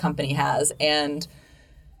your company has. And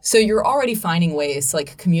so you're already finding ways to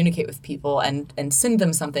like communicate with people and send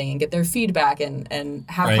them something and get their feedback and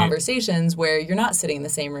have conversations where you're not sitting in the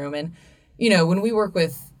same room. And, when we work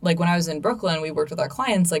with, like when I was in Brooklyn, we worked with our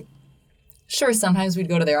clients, like sure, sometimes we'd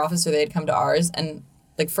go to their office or they'd come to ours. And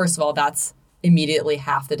like, first of all, that's immediately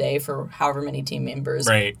half the day for however many team members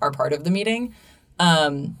are part of the meeting.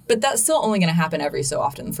 But that's still only going to happen every so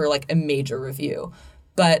often for like a major review.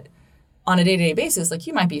 But on a day-to-day basis, like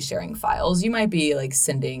you might be sharing files, you might be like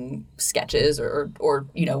sending sketches or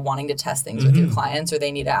wanting to test things with your clients, or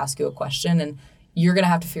they need to ask you a question, and you're going to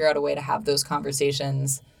have to figure out a way to have those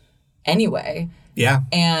conversations anyway. Yeah.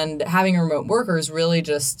 And having a remote worker is really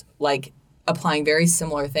just like applying very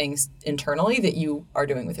similar things internally that you are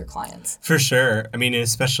doing with your clients. For sure. I mean,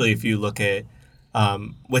 especially if you look at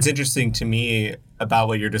what's interesting to me about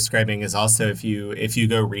what you're describing is also if you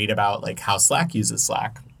go read about like how Slack uses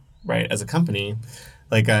Slack, right, as a company,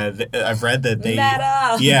 like I've read that they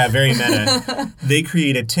very meta. They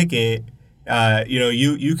create a ticket.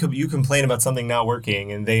 You complain about something not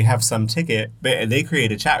working, and they have some ticket, but they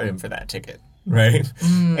create a chat room for that ticket. Right.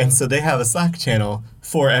 And so they have a Slack channel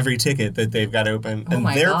for every ticket that they've got open, and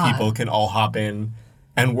their people can all hop in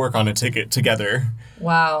and work on a ticket together.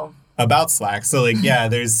 Wow. About Slack. So like, yeah,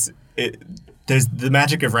 there's the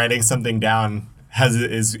magic of writing something down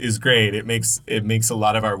is great. It makes a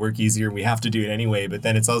lot of our work easier. We have to do it anyway, but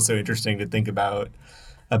then it's also interesting to think about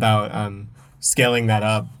scaling that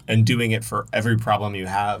up and doing it for every problem you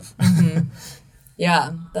have.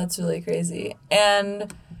 Yeah, that's really crazy.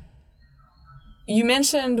 And you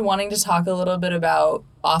mentioned wanting to talk a little bit about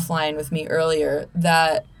offline with me earlier,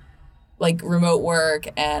 that like remote work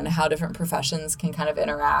and how different professions can kind of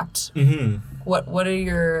interact. What are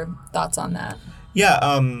your thoughts on that?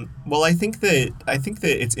 Yeah, well, I think that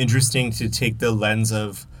it's interesting to take the lens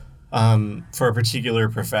of for a particular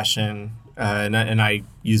profession, and I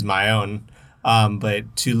use my own,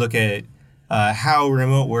 but to look at how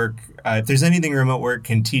remote work, if there's anything remote work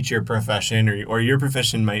can teach your profession, or your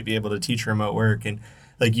profession might be able to teach remote work. And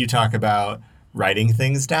like you talk about writing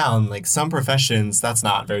things down, like some professions, that's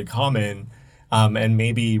not very common. And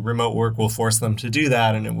maybe remote work will force them to do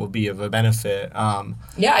that, and it will be of a benefit. I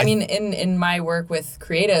mean, in my work with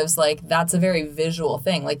creatives, like that's a very visual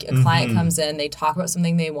thing. Like a client comes in, they talk about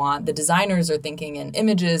something they want. The designers are thinking in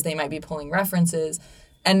images. They might be pulling references.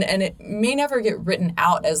 And it may never get written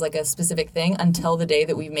out as like a specific thing until the day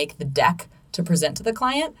that we make the deck to present to the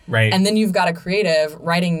client. Right. And then you've got a creative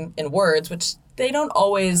writing in words, which they don't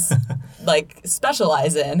always like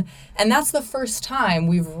specialize in. And that's the first time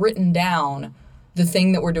we've written down the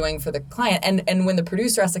thing that we're doing for the client. And when the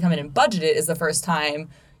producer has to come in and budget it is the first time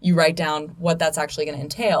you write down what that's actually going to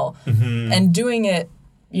entail. Mm-hmm. And doing it,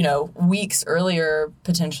 weeks earlier,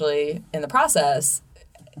 potentially in the process,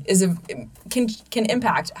 can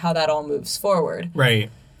impact how that all moves forward. Right.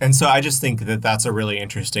 And so I just think that that's a really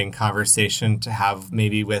interesting conversation to have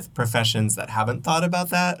maybe with professions that haven't thought about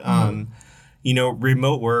that.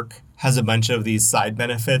 Remote work has a bunch of these side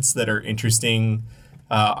benefits that are interesting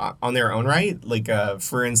on their own right. Like,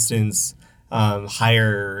 for instance,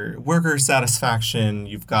 higher worker satisfaction.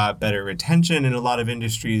 You've got better retention in a lot of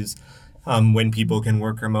industries when people can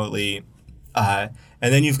work remotely.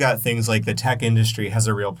 And then you've got things like the tech industry has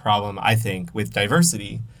a real problem, I think, with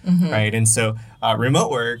diversity, right? And so remote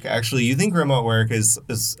work, actually, you think remote work is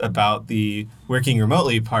about the working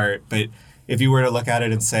remotely part, but if you were to look at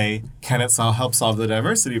it and say, can it help solve the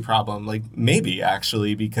diversity problem? Like, maybe,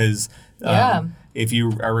 actually, because if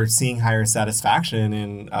you are seeing higher satisfaction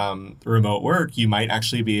in remote work, you might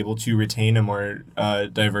actually be able to retain a more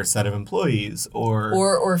diverse set of employees,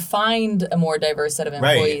 or find a more diverse set of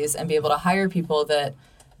employees, and be able to hire people that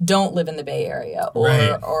don't live in the Bay Area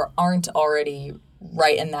or aren't already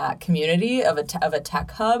right in that community of a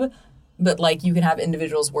tech hub, but like you can have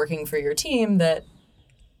individuals working for your team that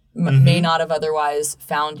may not have otherwise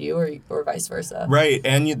found you, or vice versa. Right,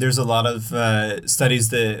 and there's a lot of studies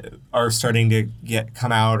that are starting to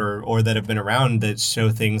come out or that have been around that show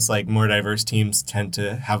things like more diverse teams tend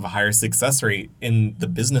to have a higher success rate in the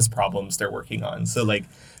business problems they're working on. So like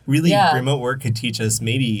really remote work could teach us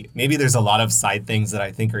maybe there's a lot of side things that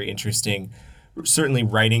I think are interesting. Certainly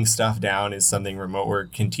writing stuff down is something remote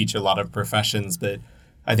work can teach a lot of professions, but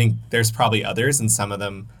I think there's probably others, and some of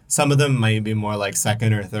them might be more like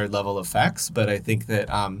second or third level effects, but I think that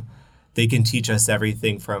they can teach us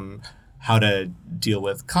everything from how to deal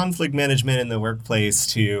with conflict management in the workplace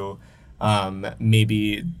to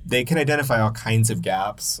maybe they can identify all kinds of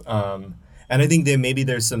gaps. And I think that maybe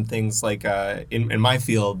there's some things like in my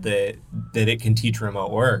field that it can teach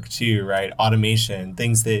remote work too, right? Automation,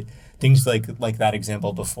 things like that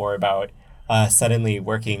example before about suddenly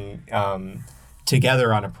working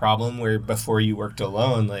together on a problem where before you worked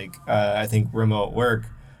alone. Like I think remote work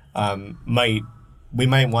we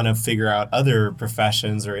might want to figure out other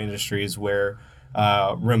professions or industries where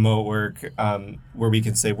remote work, where we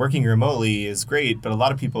can say working remotely is great, but a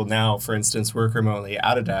lot of people now, for instance, work remotely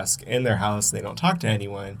at a desk in their house. They don't talk to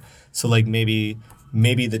anyone. So like maybe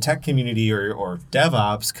the tech community or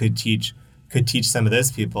DevOps could teach some of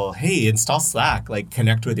those people, hey, install Slack, like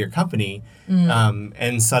connect with your company.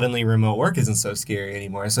 And suddenly remote work isn't so scary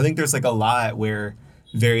anymore. So I think there's like a lot where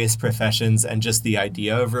various professions and just the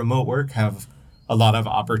idea of remote work have a lot of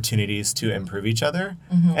opportunities to improve each other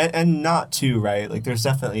and not to, right? Like there's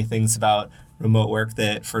definitely things about remote work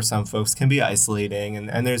that for some folks can be isolating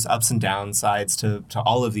and there's ups and downsides to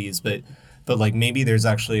all of these, but like maybe there's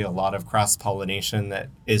actually a lot of cross-pollination that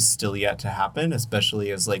is still yet to happen,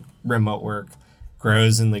 especially as like remote work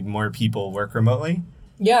grows and like more people work remotely.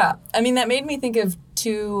 Yeah. I mean, that made me think of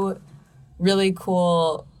two really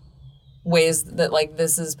cool ways that like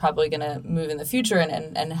this is probably going to move in the future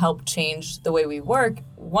and help change the way we work.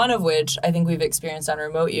 One of which I think we've experienced on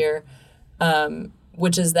Remote Year,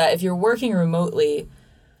 which is that if you're working remotely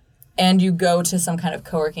and you go to some kind of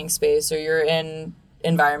co-working space or you're in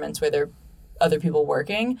environments where there are other people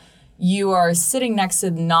working, you are sitting next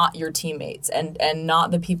to not your teammates and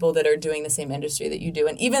not the people that are doing the same industry that you do.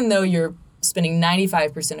 And even though you're spending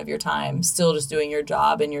 95% of your time still just doing your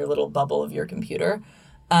job in your little bubble of your computer,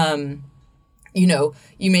 you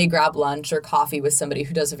may grab lunch or coffee with somebody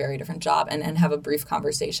who does a very different job and have a brief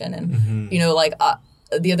conversation. And,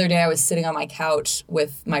 the other day I was sitting on my couch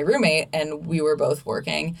with my roommate and we were both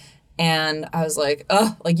working. And I was like,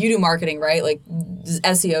 oh, like you do marketing, right? Like is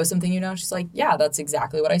SEO something you know? She's like, yeah, that's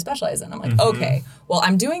exactly what I specialize in. I'm like, okay, well,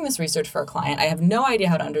 I'm doing this research for a client. I have no idea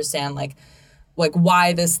how to understand like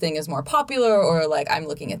why this thing is more popular or like I'm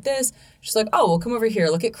looking at this. She's like, oh, well, come over here.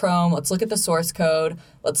 Look at Chrome. Let's look at the source code.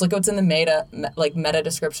 Let's look at what's in the meta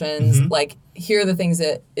descriptions. Like here are the things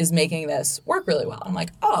that is making this work really well. I'm like,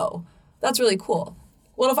 oh, that's really cool.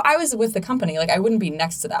 Well, if I was with the company, like I wouldn't be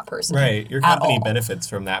next to that person. Right. Your company benefits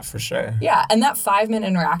from that for sure. Yeah. And that 5-minute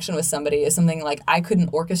interaction with somebody is something like I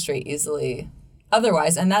couldn't orchestrate easily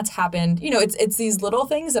otherwise. And that's happened, it's these little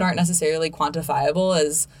things that aren't necessarily quantifiable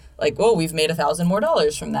as like, whoa, we've made $1,000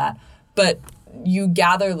 more from that. But you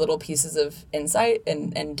gather little pieces of insight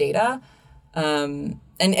and data. And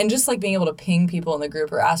just like being able to ping people in the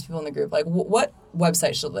group or ask people in the group, like what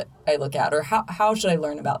website should I look at? Or how should I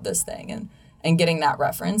learn about this thing? And getting that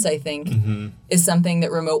reference, I think, is something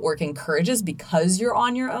that remote work encourages because you're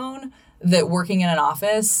on your own. that working in an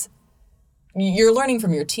office, you're learning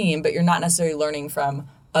from your team, but you're not necessarily learning from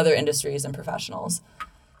other industries and professionals.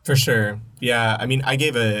 For sure. Yeah. I mean, I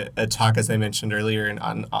gave a talk, as I mentioned earlier,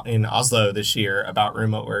 in Oslo this year about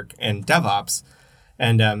remote work and DevOps.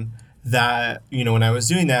 And that, when I was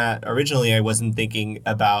doing that, originally I wasn't thinking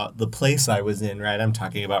about the place I was in, right? I'm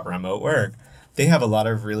talking about remote work. They have a lot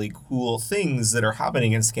of really cool things that are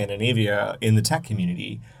happening in Scandinavia in the tech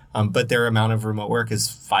community. But their amount of remote work is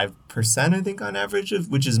 5%, I think, on average,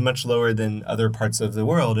 which is much lower than other parts of the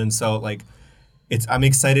world. And so, I'm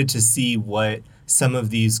excited to see what some of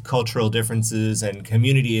these cultural differences and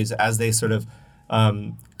communities, as they sort of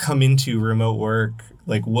come into remote work,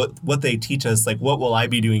 what they teach us, what will I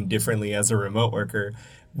be doing differently as a remote worker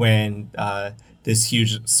when this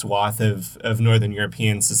huge swath of Northern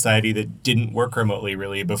European society that didn't work remotely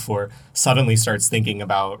really before suddenly starts thinking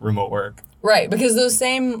about remote work. Right, because those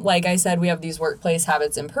same, like I said, we have these workplace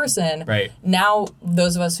habits in person. Right. Now,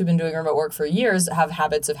 those of us who've been doing remote work for years have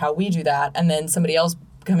habits of how we do that, and then somebody else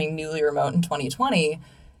becoming newly remote in 2020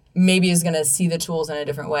 maybe is going to see the tools in a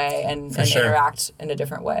different way and sure. interact in a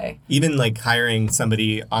different way. Even hiring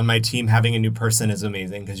somebody on my team, having a new person is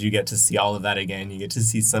amazing because you get to see all of that again. You get to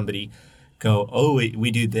see somebody go, oh, we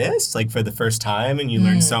do this for the first time, and you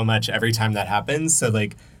learn so much every time that happens. So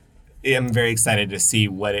I'm very excited to see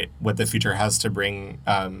what the future has to bring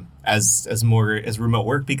as remote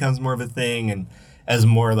work becomes more of a thing, and as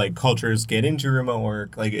more cultures get into remote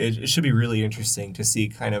work. It should be really interesting to see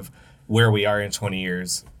kind of where we are in 20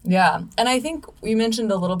 years. Yeah. And I think you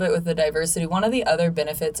mentioned a little bit with the diversity. One of the other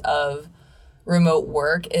benefits of remote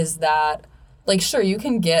work is that, sure, you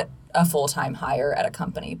can get a full-time hire at a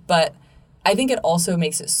company, but I think it also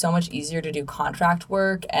makes it so much easier to do contract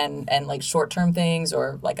work and short-term things,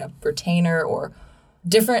 or a retainer, or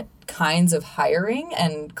different kinds of hiring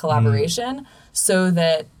and collaboration, so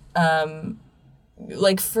that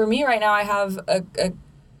for me right now, I have a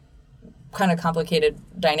kind of complicated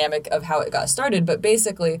dynamic of how it got started, but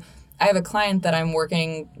basically I have a client that I'm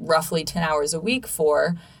working roughly 10 hours a week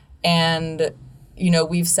for, and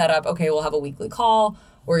we've set up, okay, we'll have a weekly call.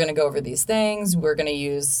 We're going to go over these things. We're going to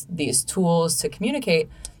use these tools to communicate.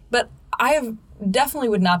 But I definitely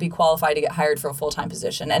would not be qualified to get hired for a full-time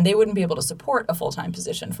position, and they wouldn't be able to support a full-time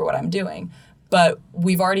position for what I'm doing. But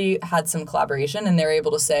we've already had some collaboration, and they're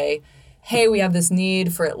able to say, hey, we have this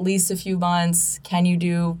need for at least a few months. Can you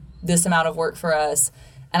do this amount of work for us?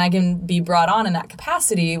 And I can be brought on in that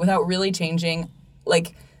capacity without really changing.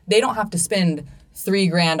 They don't have to spend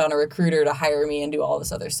 $3,000 on a recruiter to hire me and do all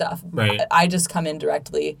this other stuff. Right. I just come in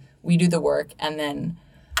directly, we do the work, and then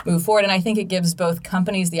move forward. And I think it gives both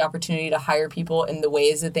companies the opportunity to hire people in the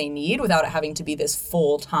ways that they need without it having to be this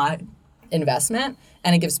full-time investment.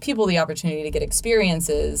 And it gives people the opportunity to get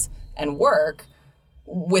experiences and work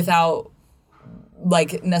without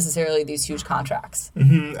necessarily these huge contracts.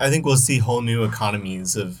 Mm-hmm. I think we'll see whole new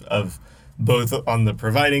economies of both on the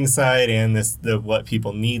providing side and the what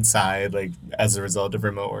people need side, as a result of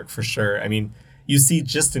remote work, for sure. I mean, you see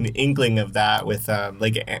just an inkling of that with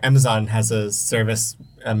Amazon has a service,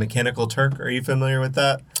 Mechanical Turk. Are you familiar with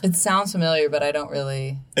that? It sounds familiar, but I don't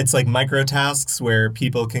really. It's micro tasks where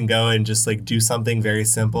people can go and just do something very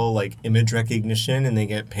simple, like image recognition, and they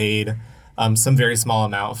get paid some very small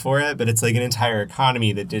amount for it, but it's an entire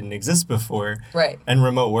economy that didn't exist before. Right. And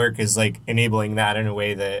remote work is enabling that in a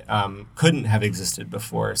way that couldn't have existed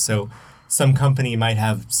before. So some company might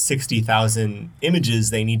have 60,000 images.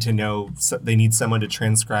 They need someone to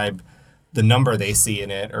transcribe the number they see in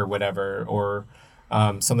it or whatever, or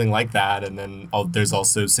something like that. And then there's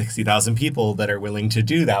also 60,000 people that are willing to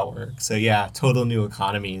do that work. So yeah, total new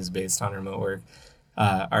economies based on remote work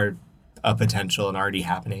are a potential and already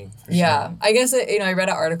happening. Yeah. Sure. I guess, I read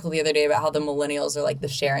an article the other day about how the millennials are the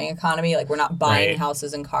sharing economy. We're not buying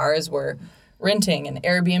houses and cars. We're renting and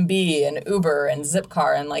Airbnb and Uber and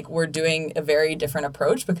Zipcar. And we're doing a very different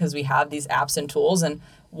approach because we have these apps and tools. And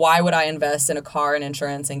why would I invest in a car and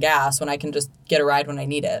insurance and gas when I can just get a ride when I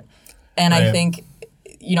need it? And I think,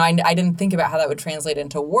 I didn't think about how that would translate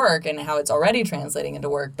into work and how it's already translating into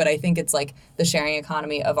work. But I think it's the sharing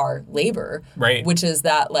economy of our labor, right? Which is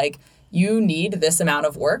that you need this amount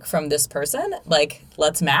of work from this person.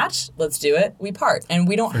 Let's match, let's do it, we part. And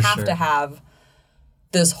we don't have to have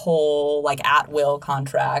this whole at-will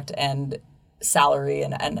contract and salary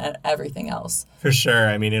and everything else. For sure.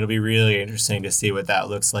 I mean, it'll be really interesting to see what that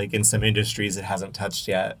looks like in some industries it hasn't touched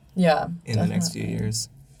yet. Yeah, in the next few years.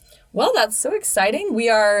 Well, that's so exciting. We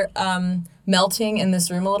are melting in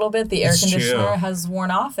this room a little bit. The air conditioner has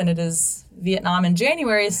worn off, and it is Vietnam in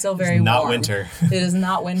January is still very warm. Not winter. It is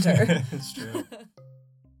not winter. It's true.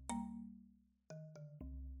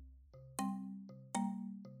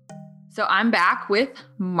 So I'm back with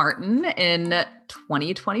Martin in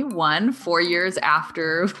 2021, 4 years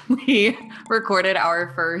after we recorded our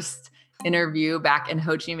first interview back in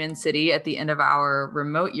Ho Chi Minh City at the end of our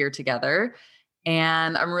remote year together.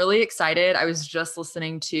 And I'm really excited. I was just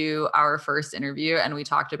listening to our first interview and we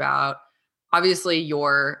talked about obviously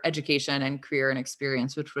your education and career and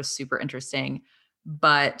experience, which was super interesting.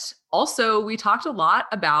 But also we talked a lot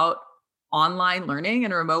about online learning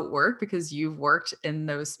and remote work because you've worked in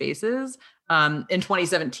those spaces. In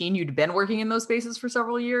 2017, you'd been working in those spaces for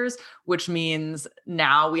several years, which means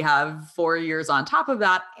now we have 4 years on top of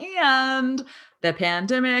that and the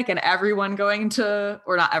pandemic and everyone going to,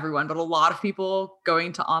 or not everyone, but a lot of people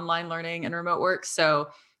going to online learning and remote work. So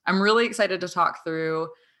I'm really excited to talk through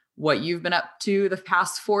what you've been up to the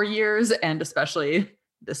past 4 years and especially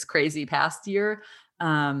this crazy past year.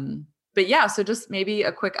 But yeah, so just maybe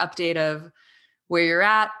a quick update of where you're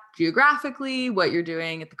at geographically, what you're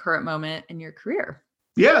doing at the current moment in your career.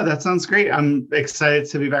 Yeah, that sounds great. I'm excited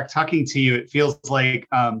to be back talking to you. It feels like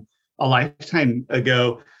a lifetime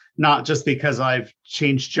ago, not just because I've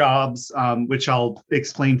changed jobs, which I'll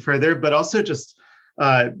explain further, but also just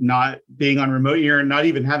not being on remote year and not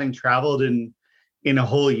even having traveled in a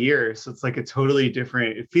whole year. So it's like a totally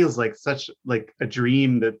different, it feels like such like a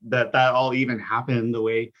dream that all even happened the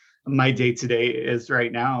way my day-to-day is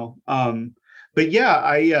right now. But yeah,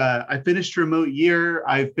 I finished remote year.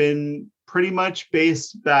 I've been pretty much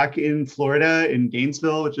based back in Florida in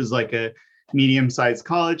Gainesville, which is like a medium-sized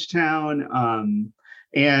college town.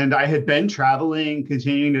 And I had been traveling,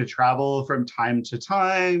 continuing to travel from time to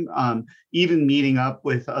time, even meeting up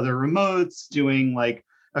with other remotes, doing like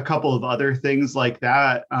a couple of other things like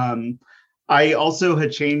that. I also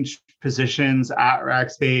had changed positions at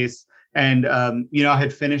Rackspace. And, I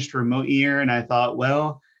had finished remote year and I thought,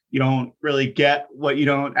 well, you don't really get what you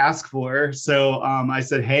don't ask for. So I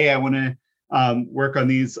said, hey, I want to work on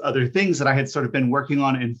these other things that I had sort of been working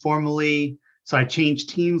on informally. So I changed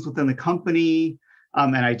teams within the company.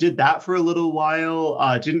 And I did that for a little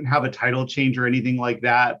while. Didn't have a title change or anything like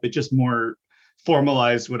that, but just more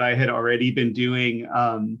formalized what I had already been doing.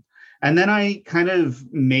 And then I kind of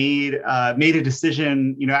made a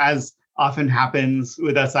decision, as often happens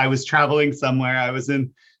with us. I was traveling somewhere. I was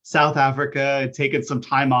in South Africa, taking some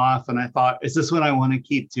time off, and I thought, is this what I want to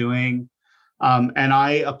keep doing? And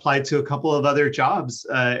I applied to a couple of other jobs.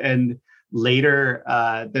 And later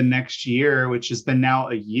the next year, which has been now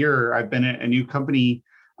a year, I've been at a new company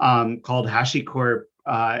called HashiCorp,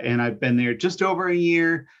 and I've been there just over a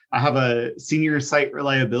year. I have a senior site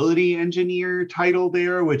reliability engineer title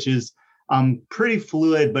there, which is pretty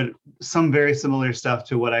fluid, but some very similar stuff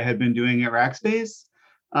to what I had been doing at Rackspace.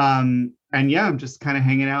 And yeah, I'm just kind of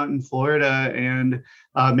hanging out in Florida and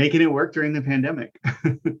making it work during the pandemic.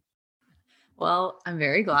 Well, I'm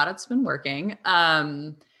very glad it's been working.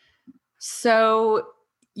 So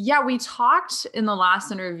yeah, we talked in the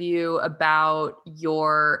last interview about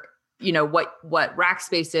your, what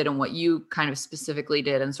Rackspace did and what you kind of specifically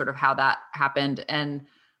did and sort of how that happened. And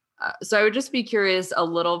so I would just be curious a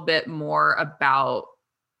little bit more about,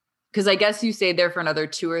 because I guess you stayed there for another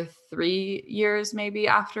 2 or 3 years, maybe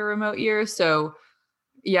after remote year. So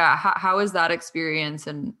yeah, how is that experience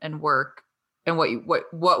and work, and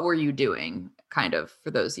what were you doing kind of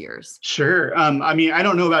for those years? Sure. I mean, I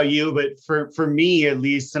don't know about you, but for me at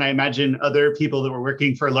least, and I imagine other people that were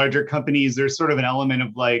working for larger companies, there's sort of an element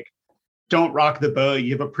of like, don't rock the boat.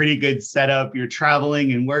 You have a pretty good setup. You're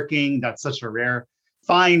traveling and working. That's such a rare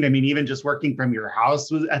find. I mean, even just working from your house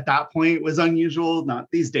was at that point was unusual, not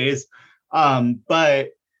these days. But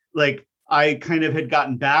like I kind of had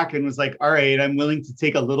gotten back and was like, all right, I'm willing to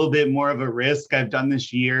take a little bit more of a risk. I've done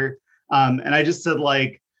this year. And I just said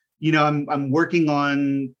like, I'm working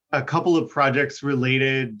on a couple of projects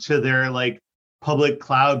related to their like public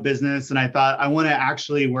cloud business. And I thought I want to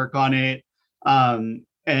actually work on it.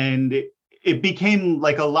 And it became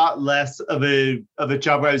like a lot less of a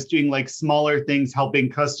job where I was doing like smaller things, helping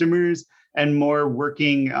customers, and more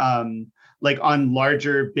working like on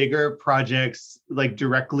larger, bigger projects, like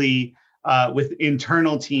directly with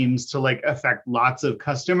internal teams to like affect lots of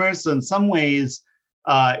customers. So in some ways,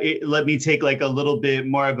 it let me take like a little bit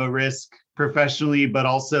more of a risk professionally, but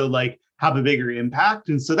also like have a bigger impact.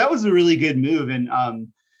 And so that was a really good move. And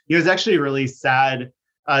it was actually really sad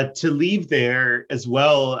to leave there as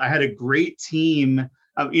well. I had a great team.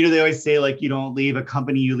 They always say like, you don't leave a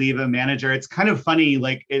company, you leave a manager. It's kind of funny.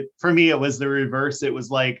 Like for me, it was the reverse. It was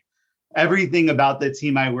like everything about the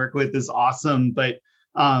team I work with is awesome, but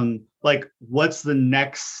like what's the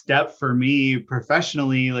next step for me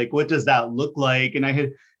professionally? Like, what does that look like? And I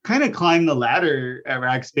had kind of climbed the ladder at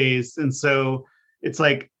Rackspace. And so it's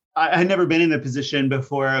like, I had never been in a position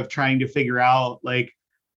before of trying to figure out like,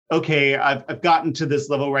 okay, I've gotten to this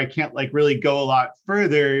level where I can't like really go a lot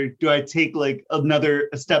further. Do I take like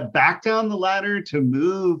a step back down the ladder to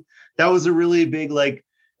move? That was a really big like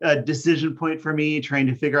decision point for me, trying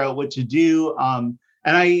to figure out what to do. And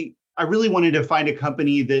I really wanted to find a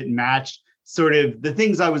company that matched sort of the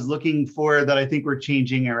things I was looking for that I think were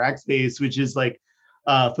changing at Rackspace, which is like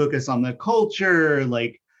focus on the culture,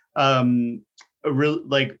 like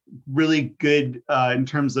really good in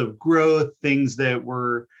terms of growth, things that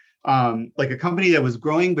were like a company that was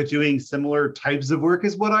growing but doing similar types of work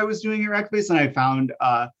as what I was doing at Rackspace. And I found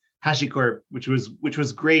HashiCorp, which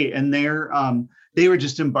was great. And they were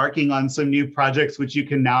just embarking on some new projects, which you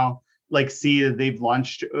can now like see that they've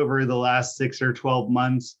launched over the last 6 or 12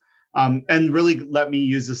 months. And really let me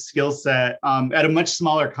use a skill set at a much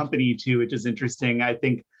smaller company too, which is interesting. I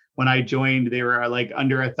think when I joined, they were like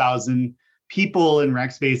under 1,000 people, and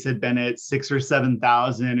Rackspace had been at 6,000 or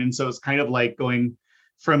 7,000. And so it's kind of like going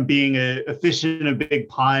from being a fish in a big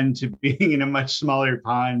pond to being in a much smaller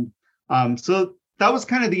pond. So that was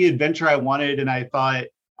kind of the adventure I wanted. And I thought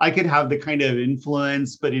I could have the kind of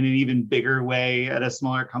influence, but in an even bigger way at a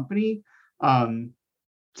smaller company.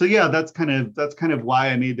 So yeah, that's kind of why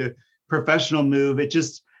I made the professional move.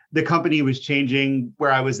 The company was changing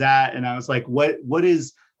where I was at. And I was like, what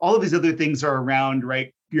is all of these other things are around,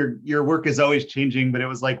 right? Your work is always changing, but it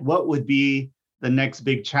was like, what would be the next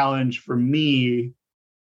big challenge for me?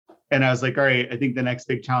 And I was like, all right, I think the next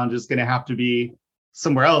big challenge is going to have to be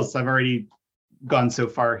somewhere else. I've already gone so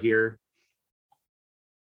far here.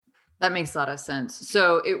 That makes a lot of sense.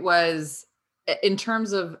 So it was, in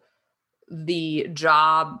terms of the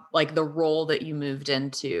job, like the role that you moved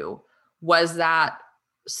into, was that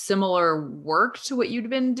similar work to what you'd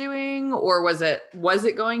been doing, or was it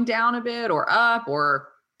going down a bit or up, or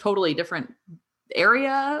totally different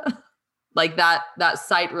area? Like that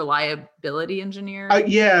site reliability engineer?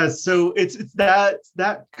 Yeah, so it's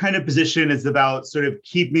that kind of position is about sort of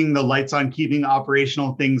keeping the lights on, keeping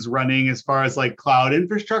operational things running as far as like cloud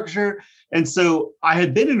infrastructure. And so I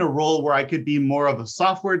had been in a role where I could be more of a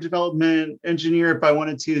software development engineer if I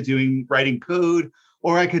wanted to, writing code,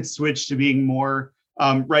 or I could switch to being more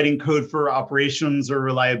writing code for operations or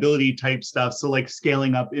reliability type stuff. So like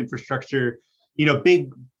scaling up infrastructure,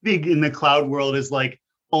 big in the cloud world is like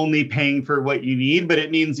only paying for what you need, but it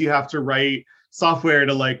means you have to write software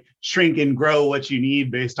to like shrink and grow what you need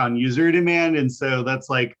based on user demand. And so that's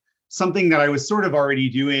like something that I was sort of already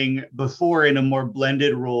doing before in a more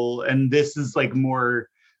blended role. And this is like more,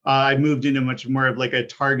 I moved into much more of like a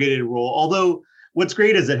targeted role. Although what's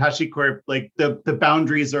great is at HashiCorp, like the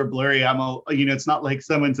boundaries are blurry. It's not like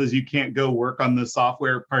someone says you can't go work on the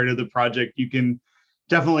software part of the project. You can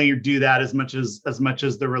definitely do that as much as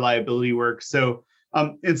the reliability work. So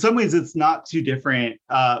in some ways, it's not too different.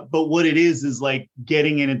 But what it is like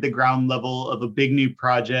getting in at the ground level of a big new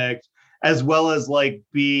project, as well as like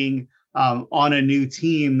being on a new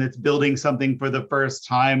team that's building something for the first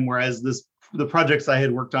time. Whereas the projects I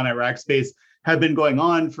had worked on at Rackspace had been going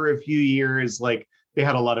on for a few years. Like they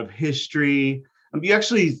had a lot of history.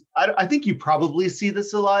 I think you probably see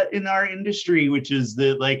this a lot in our industry, which is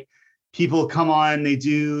that like people come on,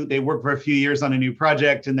 they work for a few years on a new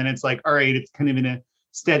project, and then it's like, all right, it's kind of in a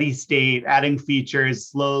steady state, adding features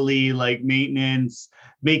slowly, like maintenance,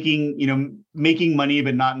 making money,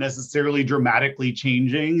 but not necessarily dramatically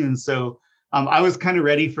changing. And so I was kind of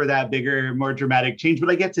ready for that bigger, more dramatic change, but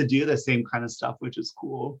I get to do the same kind of stuff, which is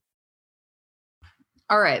cool.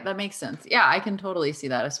 All right. That makes sense. Yeah, I can totally see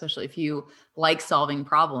that, especially if you like solving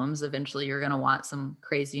problems. Eventually, you're going to want some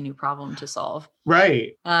crazy new problem to solve.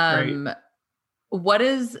 Right. Right. What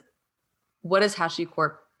does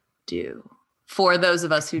HashiCorp do for those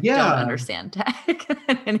of us who don't understand tech?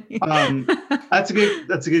 That's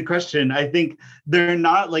a good question. I think they're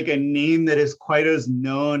not like a name that is quite as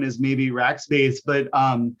known as maybe Rackspace, but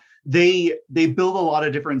they build a lot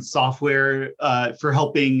of different software for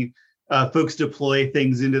helping folks deploy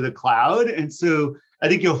things into the cloud. And so I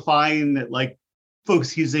think you'll find that like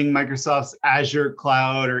folks using Microsoft's Azure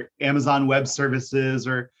cloud or Amazon Web Services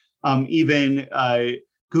or even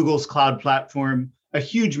Google's cloud platform, a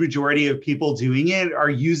huge majority of people doing it are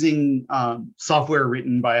using software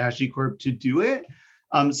written by HashiCorp to do it.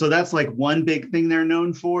 So that's like one big thing they're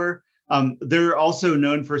known for. They're also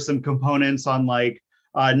known for some components on like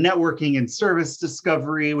networking and service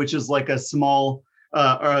discovery, which is like a small,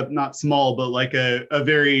 or not small, but like a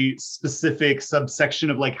very specific subsection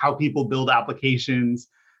of like how people build applications.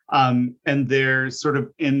 And they're sort of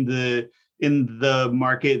in the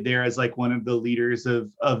market there as like one of the leaders of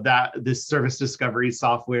this service discovery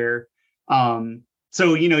software.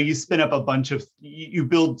 So, you spin up a bunch of, you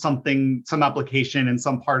build something, some application, and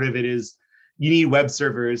some part of it is you need web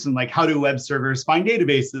servers, and like, how do web servers find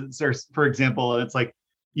databases? Or, for example, it's like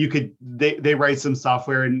they write some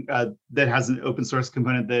software and that has an open source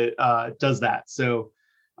component that does that. So,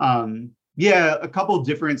 yeah, a couple of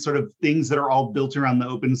different sort of things that are all built around the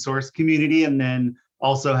open source community, and then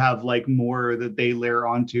also have like more that they layer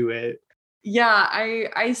onto it. Yeah,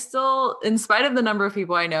 I still, in spite of the number of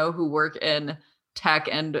people I know who work in tech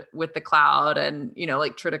and with the cloud and,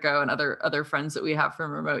 like Tritico and other friends that we have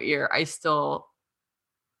from Remote Year, I still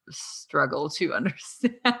struggle to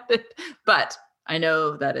understand it. But I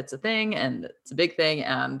know that it's a thing and it's a big thing,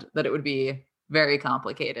 and that it would be very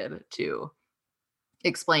complicated to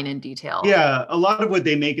explain in detail. Yeah, a lot of what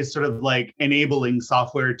they make is sort of like enabling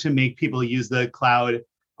software to make people use the cloud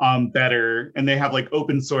better, and they have like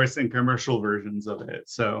open source and commercial versions of it.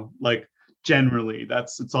 So like generally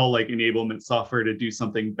it's all like enablement software to do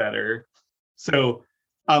something better. So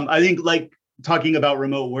I think like talking about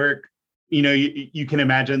remote work, you can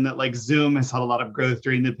imagine that like Zoom has had a lot of growth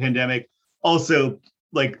during the pandemic. Also,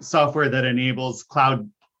 like software that enables cloud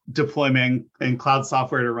deployment and cloud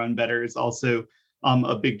software to run better is also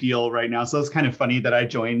a big deal right now. So it's kind of funny that I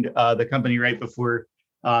joined the company right before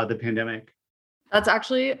the pandemic. That's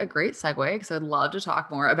actually a great segue, because I'd love to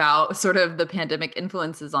talk more about sort of the pandemic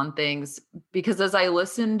influences on things. Because as I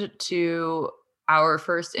listened to our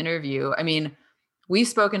first interview, I mean, we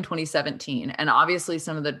spoke in 2017, and obviously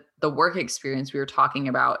some of the work experience we were talking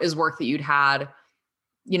about is work that you'd had,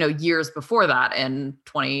 years before that, in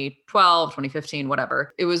 2012, 2015,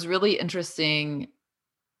 whatever. It was really interesting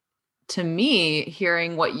to me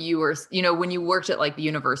hearing what you were, when you worked at like the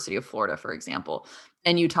University of Florida, for example,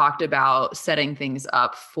 and you talked about setting things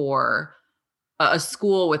up for a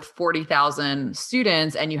school with 40,000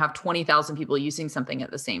 students, and you have 20,000 people using something at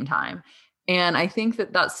the same time. And I think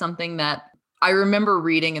that that's something that I remember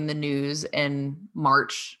reading in the news in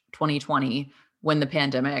March 2020, when the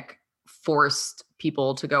pandemic forced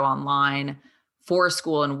people to go online for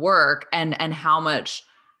school and work, and how much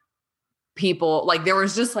people, like, there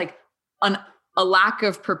was just like a lack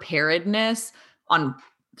of preparedness on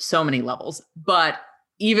so many levels, but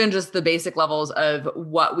even just the basic levels of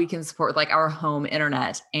what we can support, like our home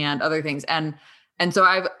internet and other things. And so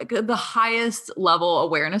I've the highest level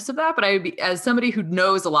awareness of that, but I would be, as somebody who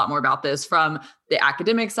knows a lot more about this from the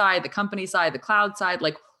academic side, the company side, the cloud side,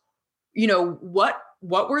 like,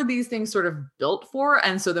 what were these things sort of built for?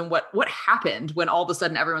 And so then what happened when all of a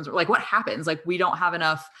sudden everyone's like, what happens? Like, we don't have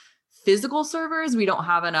enough physical servers. We don't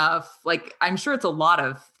have enough, like, I'm sure it's a lot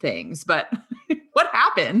of things, but what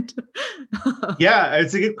happened? Yeah,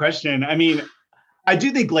 it's a good question. I mean, I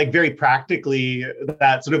do think like very practically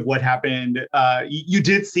that sort of what happened,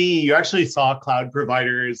 you actually saw cloud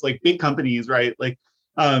providers, like big companies, right? Like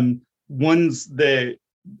ones that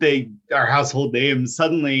they are household names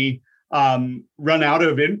suddenly run out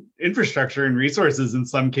of infrastructure and resources in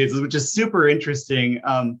some cases, which is super interesting.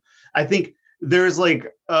 I think there's a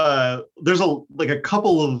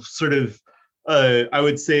couple of sort of I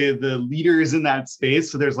would say the leaders in that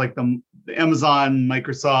space. So there's like the Amazon,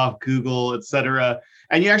 Microsoft, Google, et cetera.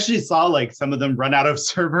 And you actually saw like some of them run out of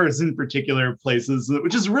servers in particular places,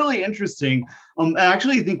 which is really interesting. I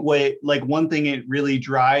actually think one thing it really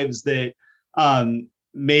drives that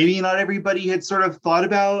maybe not everybody had sort of thought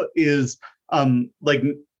about is like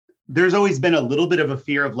there's always been a little bit of a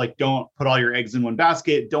fear of like, don't put all your eggs in one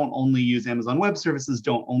basket. Don't only use Amazon Web Services.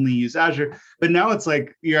 Don't only use Azure. But now it's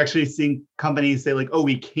like you're actually seeing companies say like, oh,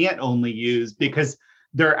 we can't only use, because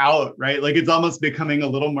they're out, right? Like it's almost becoming a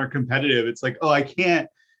little more competitive. It's like, oh, I can't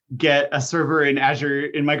get a server in Azure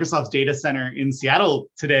in Microsoft's data center in Seattle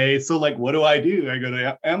today. So like, what do? I go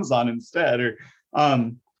to Amazon instead. Or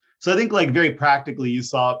so I think like very practically, you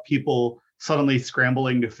saw people suddenly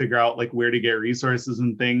scrambling to figure out like where to get resources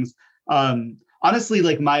and things. Honestly,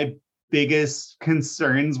 like my biggest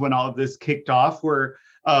concerns when all of this kicked off were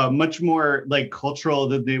much more like cultural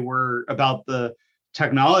than they were about the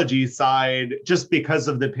technology side, just because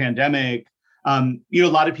of the pandemic. A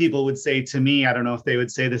lot of people would say to me, I don't know if they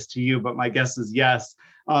would say this to you, but my guess is yes,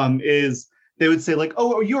 is they would say like,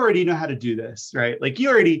 oh, you already know how to do this, right? Like you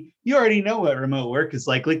already know what remote work is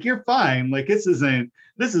like you're fine. Like this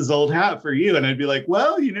is old hat for you. And I'd be like,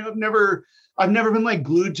 well, I've never been like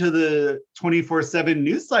glued to the 24/7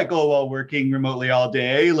 news cycle while working remotely all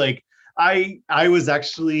day. Like I was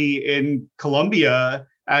actually in Colombia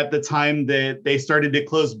at the time that they started to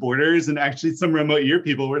close borders, and actually some remote year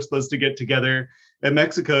people were supposed to get together in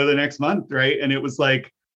Mexico the next month, right? And it was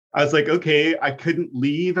like, I was like, okay, I couldn't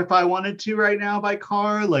leave if I wanted to right now by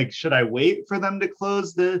car. Like, should I wait for them to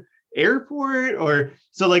close the airport or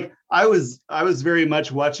so like I was very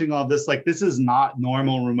much watching all this like this is not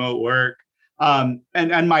normal remote work.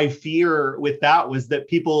 And my fear with that was that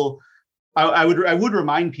people I would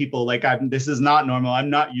remind people like this is not normal. I'm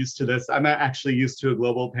not used to this. I'm actually used to a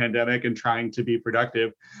global pandemic and trying to be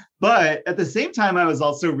productive. But at the same time, I was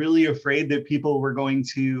also really afraid that people were going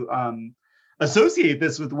to associate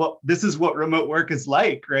this with what this is what remote work is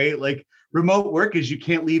like, right? Like remote work is you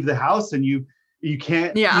can't leave the house and you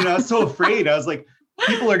can't, I was so afraid. I was like,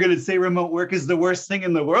 people are going to say remote work is the worst thing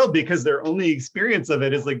in the world because their only experience of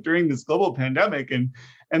it is like during this global pandemic.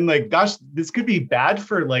 And like, gosh, this could be bad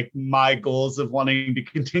for like my goals of wanting to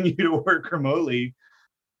continue to work remotely.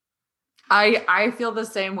 I feel the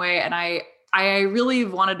same way. And I really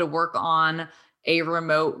wanted to work on a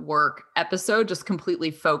remote work episode, just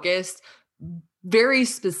completely focused very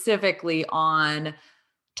specifically on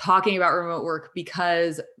talking about remote work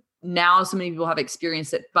because now so many people have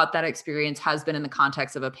experienced it, but that experience has been in the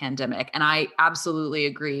context of a pandemic. And I absolutely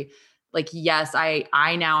agree. Like, yes,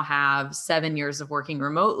 I now have 7 years of working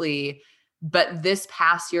remotely, but this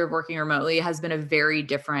past year of working remotely has been a very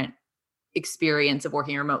different experience of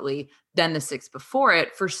working remotely than the 6 before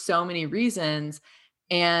it for so many reasons.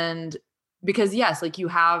 And because yes, like you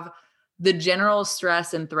have the general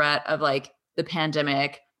stress and threat of like the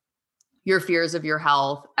pandemic, your fears of your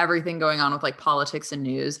health, everything going on with like politics and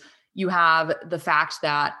news. You have the fact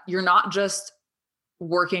that you're not just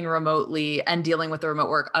working remotely and dealing with the remote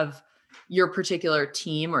work of your particular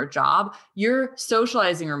team or job, you're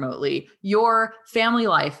socializing remotely. Your family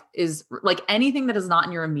life is like anything that is not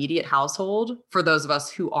in your immediate household for those of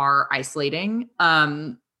us who are isolating,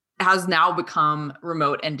 has now become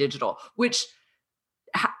remote and digital, which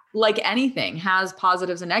like anything has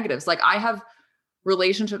positives and negatives. Like I have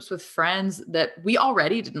relationships with friends that we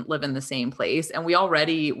already didn't live in the same place and we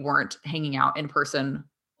already weren't hanging out in person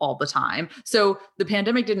all the time. So the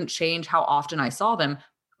pandemic didn't change how often I saw them,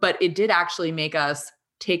 but it did actually make us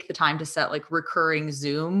take the time to set like recurring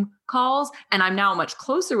Zoom calls. And I'm now much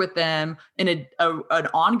closer with them in an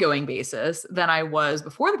ongoing basis than I was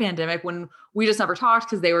before the pandemic when we just never talked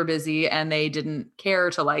because they were busy and they didn't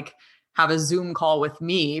care to like have a Zoom call with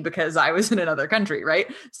me because I was in another country, right?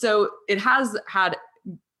 So it has had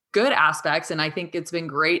good aspects. And I think it's been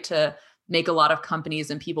great to make a lot of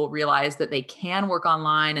companies and people realize that they can work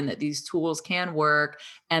online and that these tools can work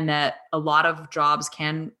and that a lot of jobs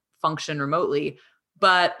can function remotely.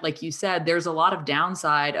 But like you said, there's a lot of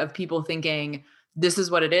downside of people thinking this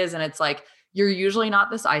is what it is. And it's like, you're usually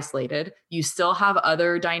not this isolated. You still have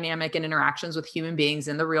other dynamic and interactions with human beings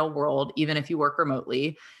in the real world, even if you work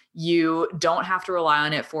remotely. You don't have to rely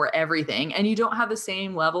on it for everything. And you don't have the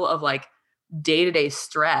same level of like day-to-day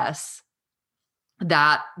stress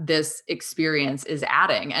that this experience is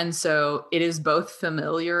adding. And so it is both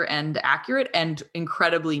familiar and accurate and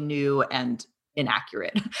incredibly new and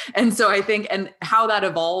inaccurate. And so I think, and how that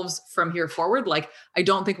evolves from here forward, like, I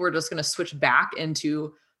don't think we're just going to switch back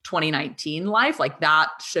into 2019 life. Like that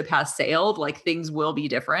ship has sailed, like things will be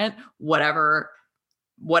different, whatever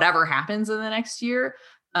happens in the next year.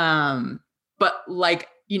 But like,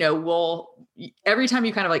 every time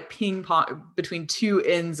you kind of like ping pong between two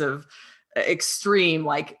ends of extreme,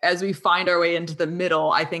 like as we find our way into the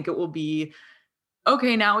middle, I think it will be,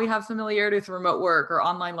 okay, now we have familiarity with remote work or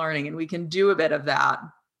online learning and we can do a bit of that.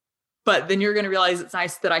 But then you're going to realize it's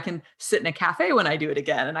nice that I can sit in a cafe when I do it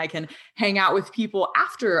again. And I can hang out with people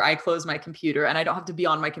after I close my computer and I don't have to be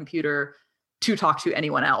on my computer to talk to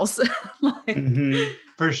anyone else.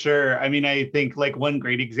 For sure. I mean, I think like one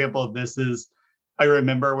great example of this is I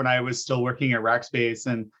remember when I was still working at Rackspace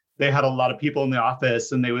and they had a lot of people in the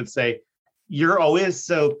office and they would say, you're always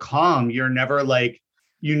so calm. You're never like,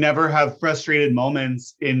 you never have frustrated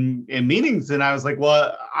moments in meetings. And I was like,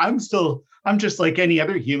 well, I'm just like any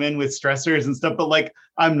other human with stressors and stuff, but like,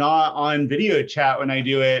 I'm not on video chat when I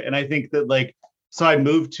do it. And I think that like, so I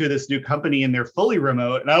moved to this new company and they're fully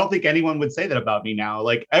remote. And I don't think anyone would say that about me now.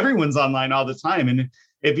 Like everyone's online all the time. And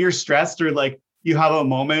if you're stressed or like you have a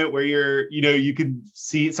moment where you can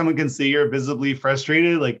see, someone can see you're visibly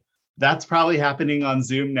frustrated, like that's probably happening on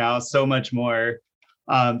Zoom now so much more.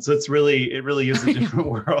 So it really is a different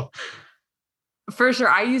world. For sure.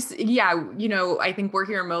 I think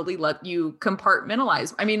working remotely let you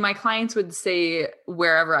compartmentalize. I mean, my clients would say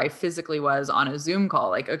wherever I physically was on a Zoom call,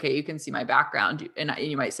 like, okay, you can see my background. And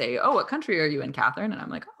you might say, oh, what country are you in, Catherine? And I'm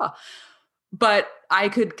like, oh, but I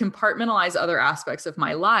could compartmentalize other aspects of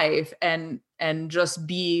my life and just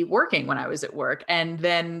be working when I was at work. And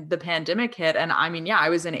then the pandemic hit. And I mean, I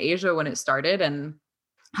was in Asia when it started and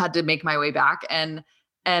had to make my way back. And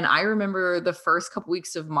And I remember the first couple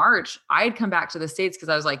weeks of March, I had come back to the States because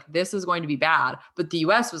I was like, this is going to be bad. But the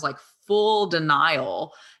US was like full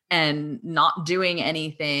denial and not doing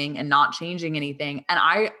anything and not changing anything.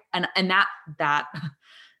 And that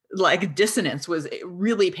like dissonance was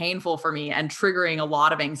really painful for me and triggering a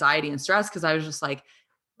lot of anxiety and stress, because I was just like,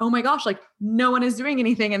 oh my gosh, like no one is doing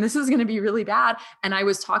anything and this is going to be really bad. And I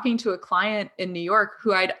was talking to a client in New York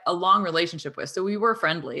who I had a long relationship with. So we were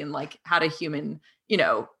friendly and like had a human,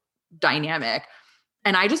 dynamic.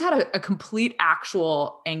 And I just had a complete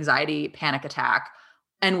actual anxiety panic attack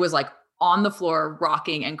and was like on the floor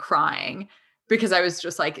rocking and crying because I was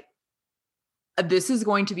just like, this is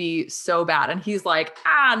going to be so bad. And he's like,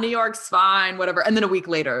 New York's fine, whatever. And then a week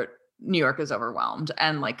later, New York is overwhelmed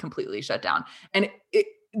and like completely shut down. And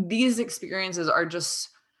these experiences are just,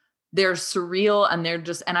 they're surreal and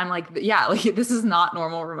and I'm like, yeah, like this is not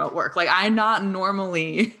normal remote work. Like I'm not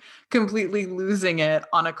normally completely losing it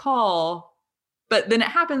on a call, but then it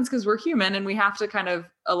happens because we're human and we have to kind of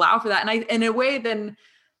allow for that. And in a way, then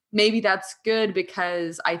maybe that's good,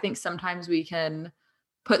 because I think sometimes we can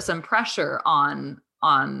put some pressure on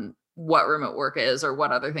what remote work is or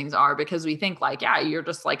what other things are, because we think like, yeah, you're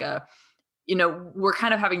just like we're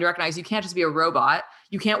kind of having to recognize you can't just be a robot.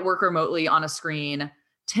 You can't work remotely on a screen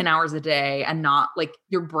 10 hours a day and not like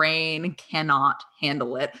your brain cannot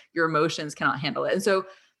handle it. Your emotions cannot handle it. And so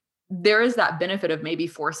there is that benefit of maybe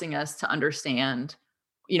forcing us to understand,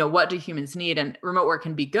 what do humans need? And remote work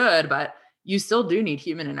can be good, but you still do need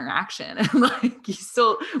human interaction. And like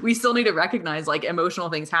we still need to recognize like emotional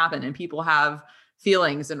things happen and people have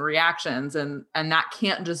feelings and reactions, and that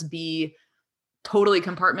can't just be totally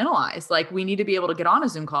compartmentalized. Like we need to be able to get on a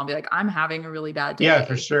Zoom call and be like, I'm having a really bad day. Yeah,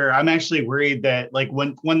 for sure. I'm actually worried that like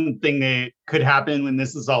one thing that could happen when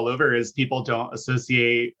this is all over is people don't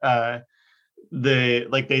associate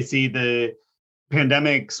they see the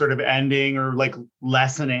pandemic sort of ending or like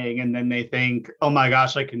lessening, and then they think, oh my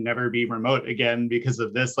gosh, I can never be remote again because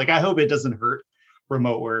of this. Like I hope it doesn't hurt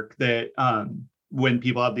remote work, that when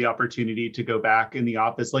people have the opportunity to go back in the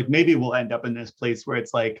office, like maybe we'll end up in this place where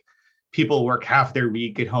it's like people work half their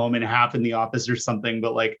week at home and half in the office or something.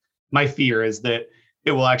 But like my fear is that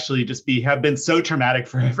it will actually just have been so traumatic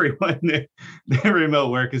for everyone that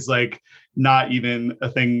remote work is like not even a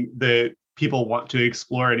thing that people want to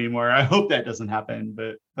explore anymore. I hope that doesn't happen,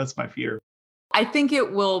 but that's my fear. I think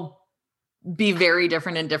it will be very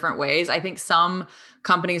different in different ways. I think some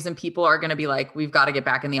companies and people are going to be like, we've got to get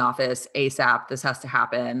back in the office ASAP. This has to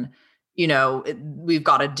happen. We've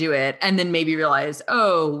got to do it. And then maybe realize,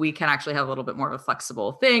 oh, we can actually have a little bit more of a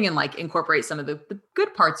flexible thing and like incorporate some of the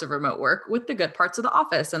good parts of remote work with the good parts of the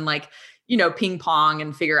office and like, ping pong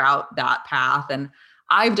and figure out that path. And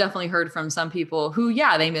I've definitely heard from some people who,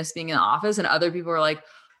 they miss being in the office, and other people are like,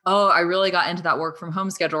 oh, I really got into that work from home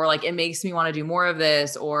schedule, or like, it makes me want to do more of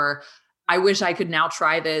this, or I wish I could now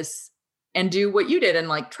try this and do what you did and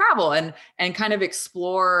like travel and kind of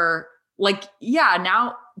explore. Like,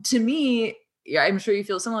 now to me, I'm sure you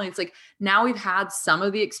feel similarly. It's like, now we've had some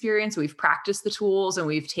of the experience, we've practiced the tools and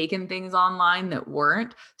we've taken things online that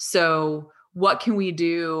weren't. So what can we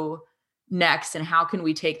do next, and how can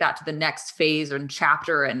we take that to the next phase and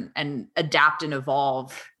chapter and adapt and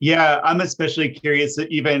evolve? Yeah, I'm especially curious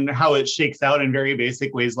even how it shakes out in very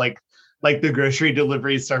basic ways, like the grocery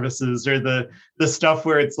delivery services, or the stuff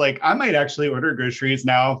where it's like, I might actually order groceries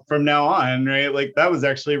from now on, right? Like that was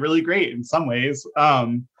actually really great in some ways.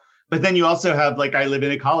 But then you also have, like, I live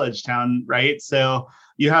in a college town, right? So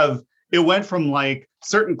it went from like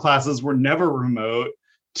certain classes were never remote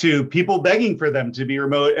to people begging for them to be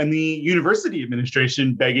remote, and the university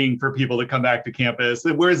administration begging for people to come back to campus,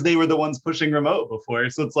 whereas they were the ones pushing remote before.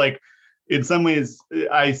 So it's like, in some ways,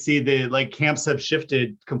 I see the like camps have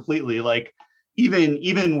shifted completely. Like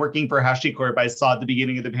even working for HashiCorp, I saw at the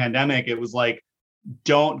beginning of the pandemic, it was like,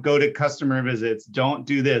 don't go to customer visits, don't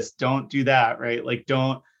do this, don't do that, right? Like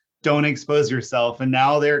don't expose yourself. And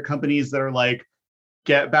now there are companies that are like,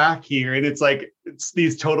 get back here. And it's like, it's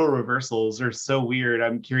these total reversals are so weird.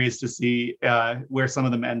 I'm curious to see where some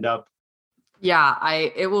of them end up. Yeah,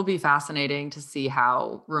 it will be fascinating to see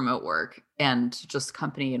how remote work and just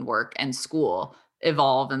company and work and school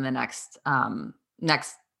evolve in the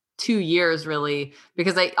next 2 years, really,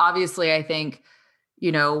 because I think,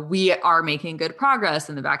 we are making good progress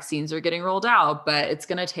and the vaccines are getting rolled out, but it's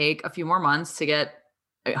going to take a few more months to get,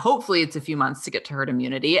 hopefully it's a few months to get to herd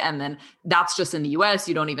immunity. And then that's just in the US.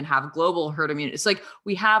 You don't even have global herd immunity. It's like,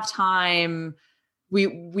 we have time.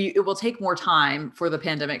 It will take more time for the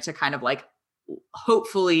pandemic to kind of like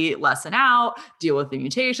hopefully lessen out, deal with the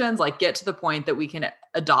mutations, like get to the point that we can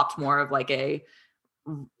adopt more of like a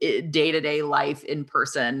day-to-day life in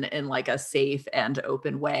person in like a safe and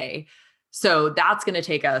open way. So that's going to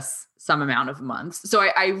take us some amount of months. So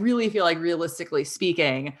I really feel like, realistically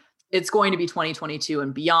speaking, it's going to be 2022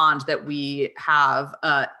 and beyond that we have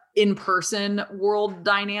a in-person world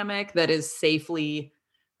dynamic that is safely,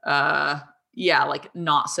 like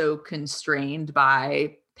not so constrained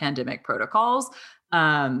by pandemic protocols.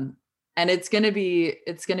 And it's going to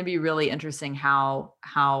be really interesting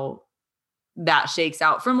how that shakes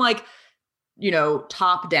out from like,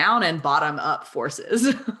 top down and bottom up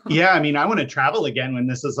forces. Yeah. I mean, I want to travel again when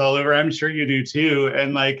this is all over. I'm sure you do too.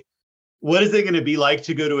 And like, what is it going to be like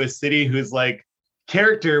to go to a city whose like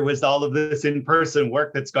character was all of this in-person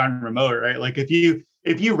work that's gone remote, right? Like if you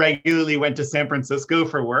regularly went to San Francisco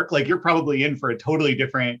for work, like you're probably in for a totally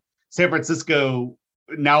different San Francisco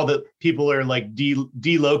now that people are like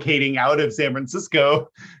delocating out of San Francisco,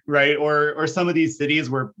 right? Or some of these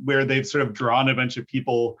cities where they've sort of drawn a bunch of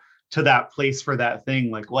people to that place for that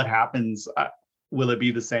thing. Like what happens? Will it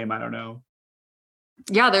be the same? I don't know.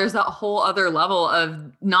 Yeah, there's that whole other level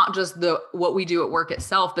of not just what we do at work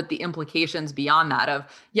itself, but the implications beyond that of,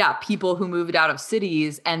 people who moved out of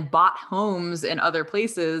cities and bought homes in other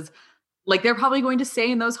places, like they're probably going to stay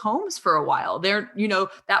in those homes for a while.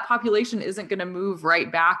 That population isn't going to move right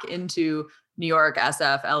back into New York,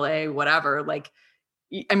 SF, LA, whatever. Like,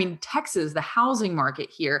 I mean, Texas, the housing market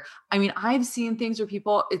here. I mean, I've seen things where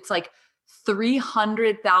people, it's like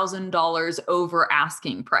 $300,000 over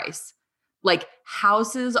asking price. Like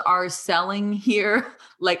houses are selling here.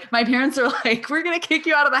 Like my parents are like, we're going to kick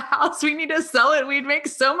you out of the house. We need to sell it. We'd make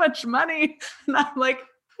so much money. And I'm like,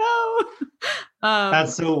 no.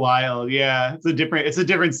 That's so wild. Yeah. It's a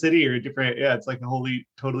different city or it's like a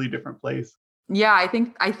totally different place. Yeah. I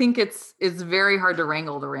think it's very hard to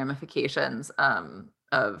wrangle the ramifications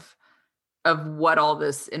of what all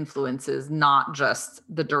this influences, not just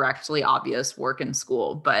the directly obvious work and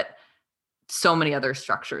school, but so many other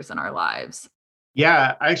structures in our lives.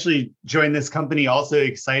 Yeah, I actually joined this company also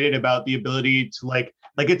excited about the ability to like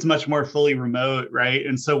it's much more fully remote, right?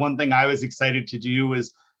 And so one thing I was excited to do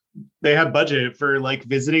was they have budget for like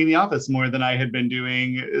visiting the office more than I had been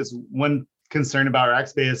doing. Is one concern about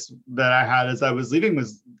Rackspace that I had as I was leaving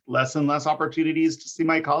was less and less opportunities to see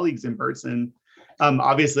my colleagues in person.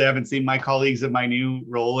 Obviously, I haven't seen my colleagues in my new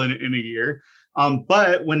role in a year.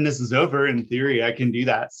 But when this is over, in theory, I can do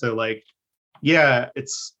that. So like, yeah,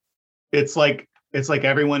 it's like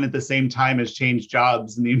everyone at the same time has changed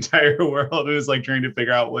jobs in the entire world. It was like trying to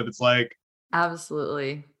figure out what it's like.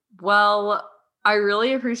 Absolutely. Well, I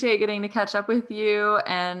really appreciate getting to catch up with you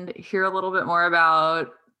and hear a little bit more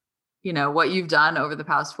about, what you've done over the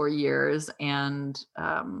past 4 years and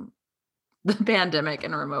the pandemic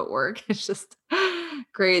and remote work. It's just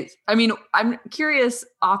great. I mean, I'm curious,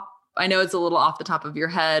 I know it's a little off the top of your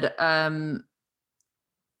head.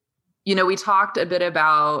 We talked a bit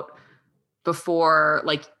about before,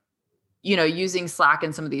 like, using Slack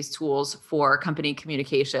and some of these tools for company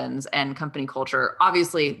communications and company culture,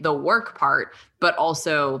 obviously the work part, but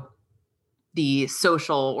also the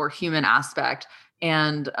social or human aspect.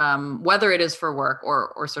 And whether it is for work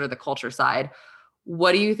or sort of the culture side,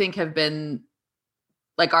 what do you think have been,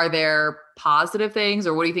 like, are there positive things,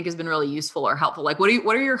 or what do you think has been really useful or helpful? Like, what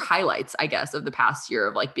are your highlights, I guess, of the past year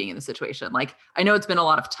of like being in the situation? Like, I know it's been a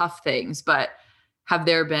lot of tough things, but have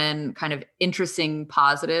there been kind of interesting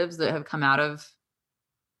positives that have come out of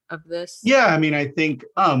this? Yeah, I mean, I think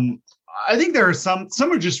there are some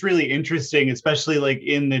are just really interesting, especially like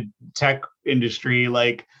in the tech industry.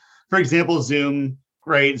 Like, for example, Zoom,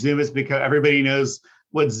 right? Zoom is because everybody knows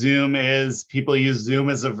what Zoom is. People use Zoom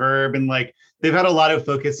as a verb, and like they've had a lot of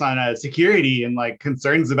focus on security and like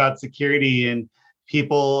concerns about security and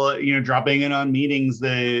people, dropping in on meetings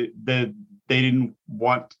that they didn't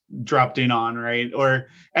want dropped in on, right? Or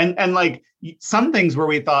and like some things where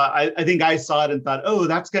we thought, I think I saw it and thought, oh,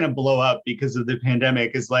 that's going to blow up because of the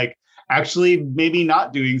pandemic, is like actually maybe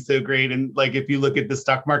not doing so great. And like if you look at the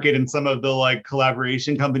stock market and some of the like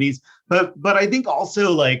collaboration companies, but I think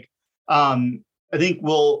also like I think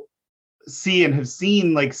we'll see and have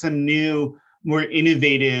seen like some new, more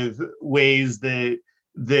innovative ways that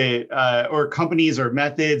or companies or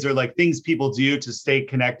methods or like things people do to stay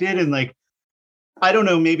connected. And like, I don't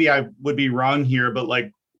know, maybe I would be wrong here, but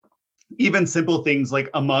like even simple things like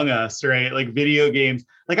Among Us, right? Like video games.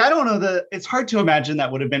 Like, I don't know that it's hard to imagine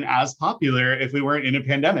that would have been as popular if we weren't in a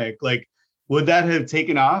pandemic. Like, would that have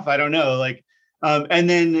taken off? I don't know. Like, and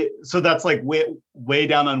then, so that's like way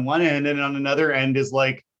down on one end. And on another end is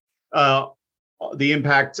like the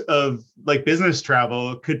impact of like business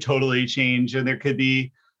travel could totally change. And there could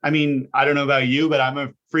be, I mean, I don't know about you, but I'm a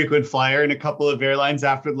frequent flyer in a couple of airlines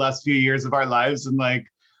after the last few years of our lives. And like,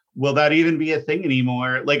 will that even be a thing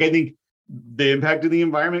anymore? Like, I think the impact of the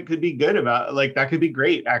environment could be good about, like, that could be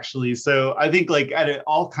great, actually. So I think like at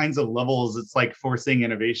all kinds of levels, it's like forcing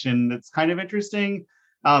innovation that's kind of interesting.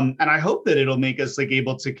 And I hope that it'll make us like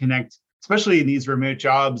able to connect, especially in these remote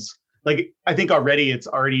jobs. Like, I think it's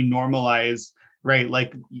already normalized, right?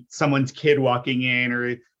 Like someone's kid walking in,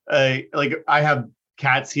 or like I have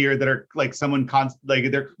cats here that are like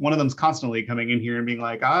one of them's constantly coming in here and being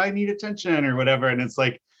like, I need attention or whatever. And it's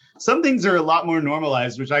like, some things are a lot more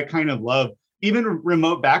normalized, which I kind of love. Even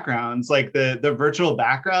remote backgrounds, like the virtual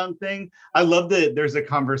background thing. I love that there's a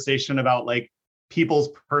conversation about like people's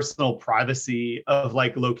personal privacy of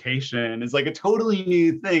like location is like a totally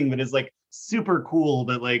new thing, but is like super cool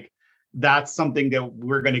that like that's something that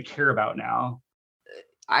we're going to care about now.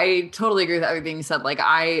 I totally agree with everything you said. Like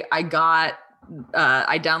I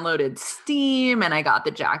downloaded Steam and I got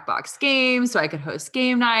the Jackbox game so I could host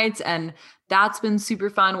game nights. And that's been super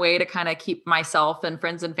fun way to kind of keep myself and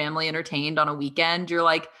friends and family entertained on a weekend. You're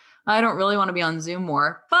like, I don't really want to be on Zoom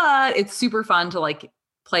more, but it's super fun to like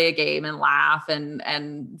play a game and laugh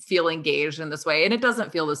and feel engaged in this way. And it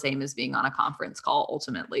doesn't feel the same as being on a conference call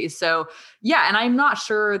ultimately. So yeah. And I'm not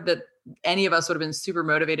sure that any of us would have been super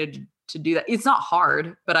motivated to do that. It's not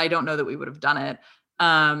hard, but I don't know that we would have done it.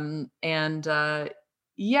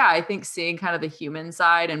 Yeah, I think seeing kind of the human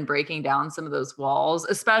side and breaking down some of those walls,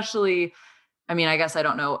 especially, I mean, I guess I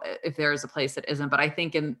don't know if there is a place that isn't, but I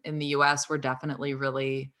think in the US, we're definitely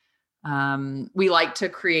really, we like to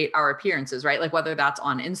create our appearances, right? Like whether that's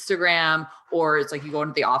on Instagram or it's like you go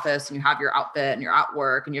into the office and you have your outfit and you're at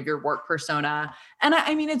work and you have your work persona. And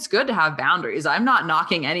I mean, it's good to have boundaries. I'm not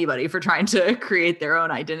knocking anybody for trying to create their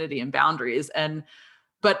own identity and boundaries.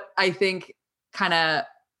 But I think kind of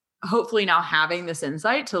hopefully now having this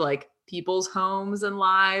insight to like people's homes and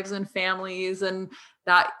lives and families and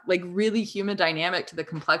that like really human dynamic to the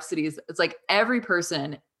complexities. It's like every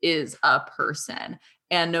person is a person.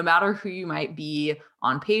 And no matter who you might be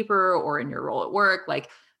on paper or in your role at work, like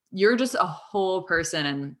you're just a whole person.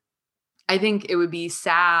 And I think it would be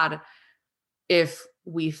sad if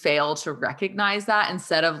we fail to recognize that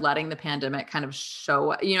instead of letting the pandemic kind of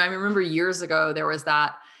show, I remember years ago, there was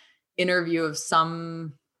that interview of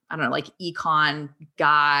some, I don't know, like econ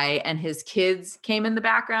guy and his kids came in the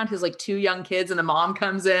background, his like 2 young kids, and the mom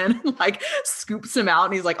comes in and like scoops him out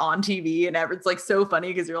and he's like on TV and it's like so funny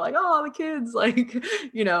because you're like, oh, the kids, like,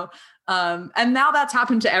 and now that's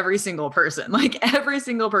happened to every single person. Like every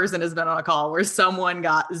single person has been on a call where someone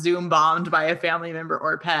got Zoom bombed by a family member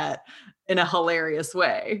or pet in a hilarious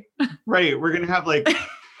way. Right. We're going to have like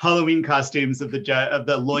Halloween costumes of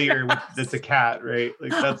the lawyer that's a cat, right?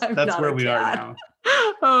 Like that's where we are now.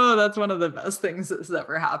 Oh, that's one of the best things that's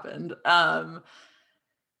ever happened.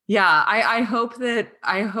 Yeah, I hope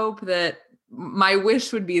that my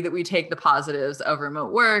wish would be that we take the positives of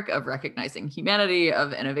remote work, of recognizing humanity,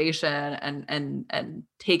 of innovation, and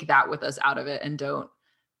take that with us out of it, and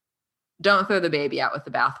don't throw the baby out with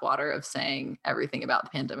the bathwater of saying everything about the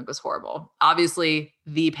pandemic was horrible. Obviously,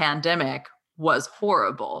 the pandemic was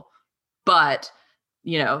horrible, but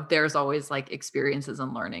there's always like experiences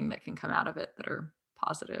and learning that can come out of it that are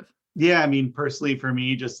positive. Yeah, I mean, personally for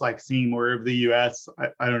me, just like seeing more of the US,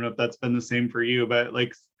 I don't know if that's been the same for you, but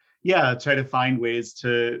like, yeah, try to find ways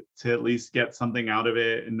to at least get something out of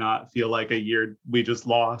it and not feel like a year we just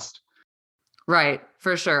lost. Right,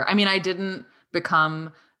 for sure. I mean, I didn't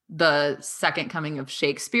become the second coming of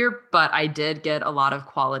Shakespeare, but I did get a lot of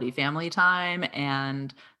quality family time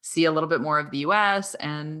and see a little bit more of the US.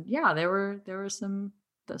 And yeah, there were some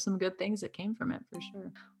good things that came from it for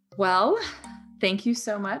sure. Well, thank you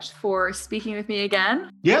so much for speaking with me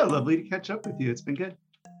again. Yeah, lovely to catch up with you. It's been good.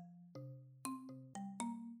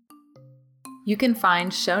 You can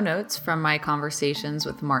find show notes from my conversations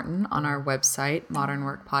with Martin on our website,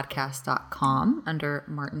 modernworkpodcast.com, under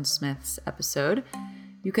Martin Smith's episode.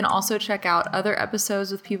 You can also check out other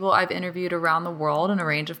episodes with people I've interviewed around the world in a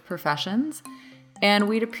range of professions. And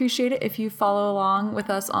we'd appreciate it if you follow along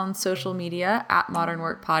with us on social media at Modern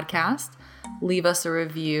Work Podcast. Leave us a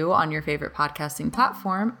review on your favorite podcasting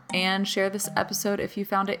platform and share this episode if you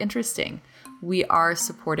found it interesting. We are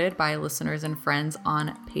supported by listeners and friends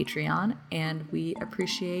on Patreon, and we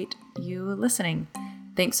appreciate you listening.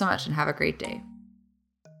 Thanks so much and have a great day.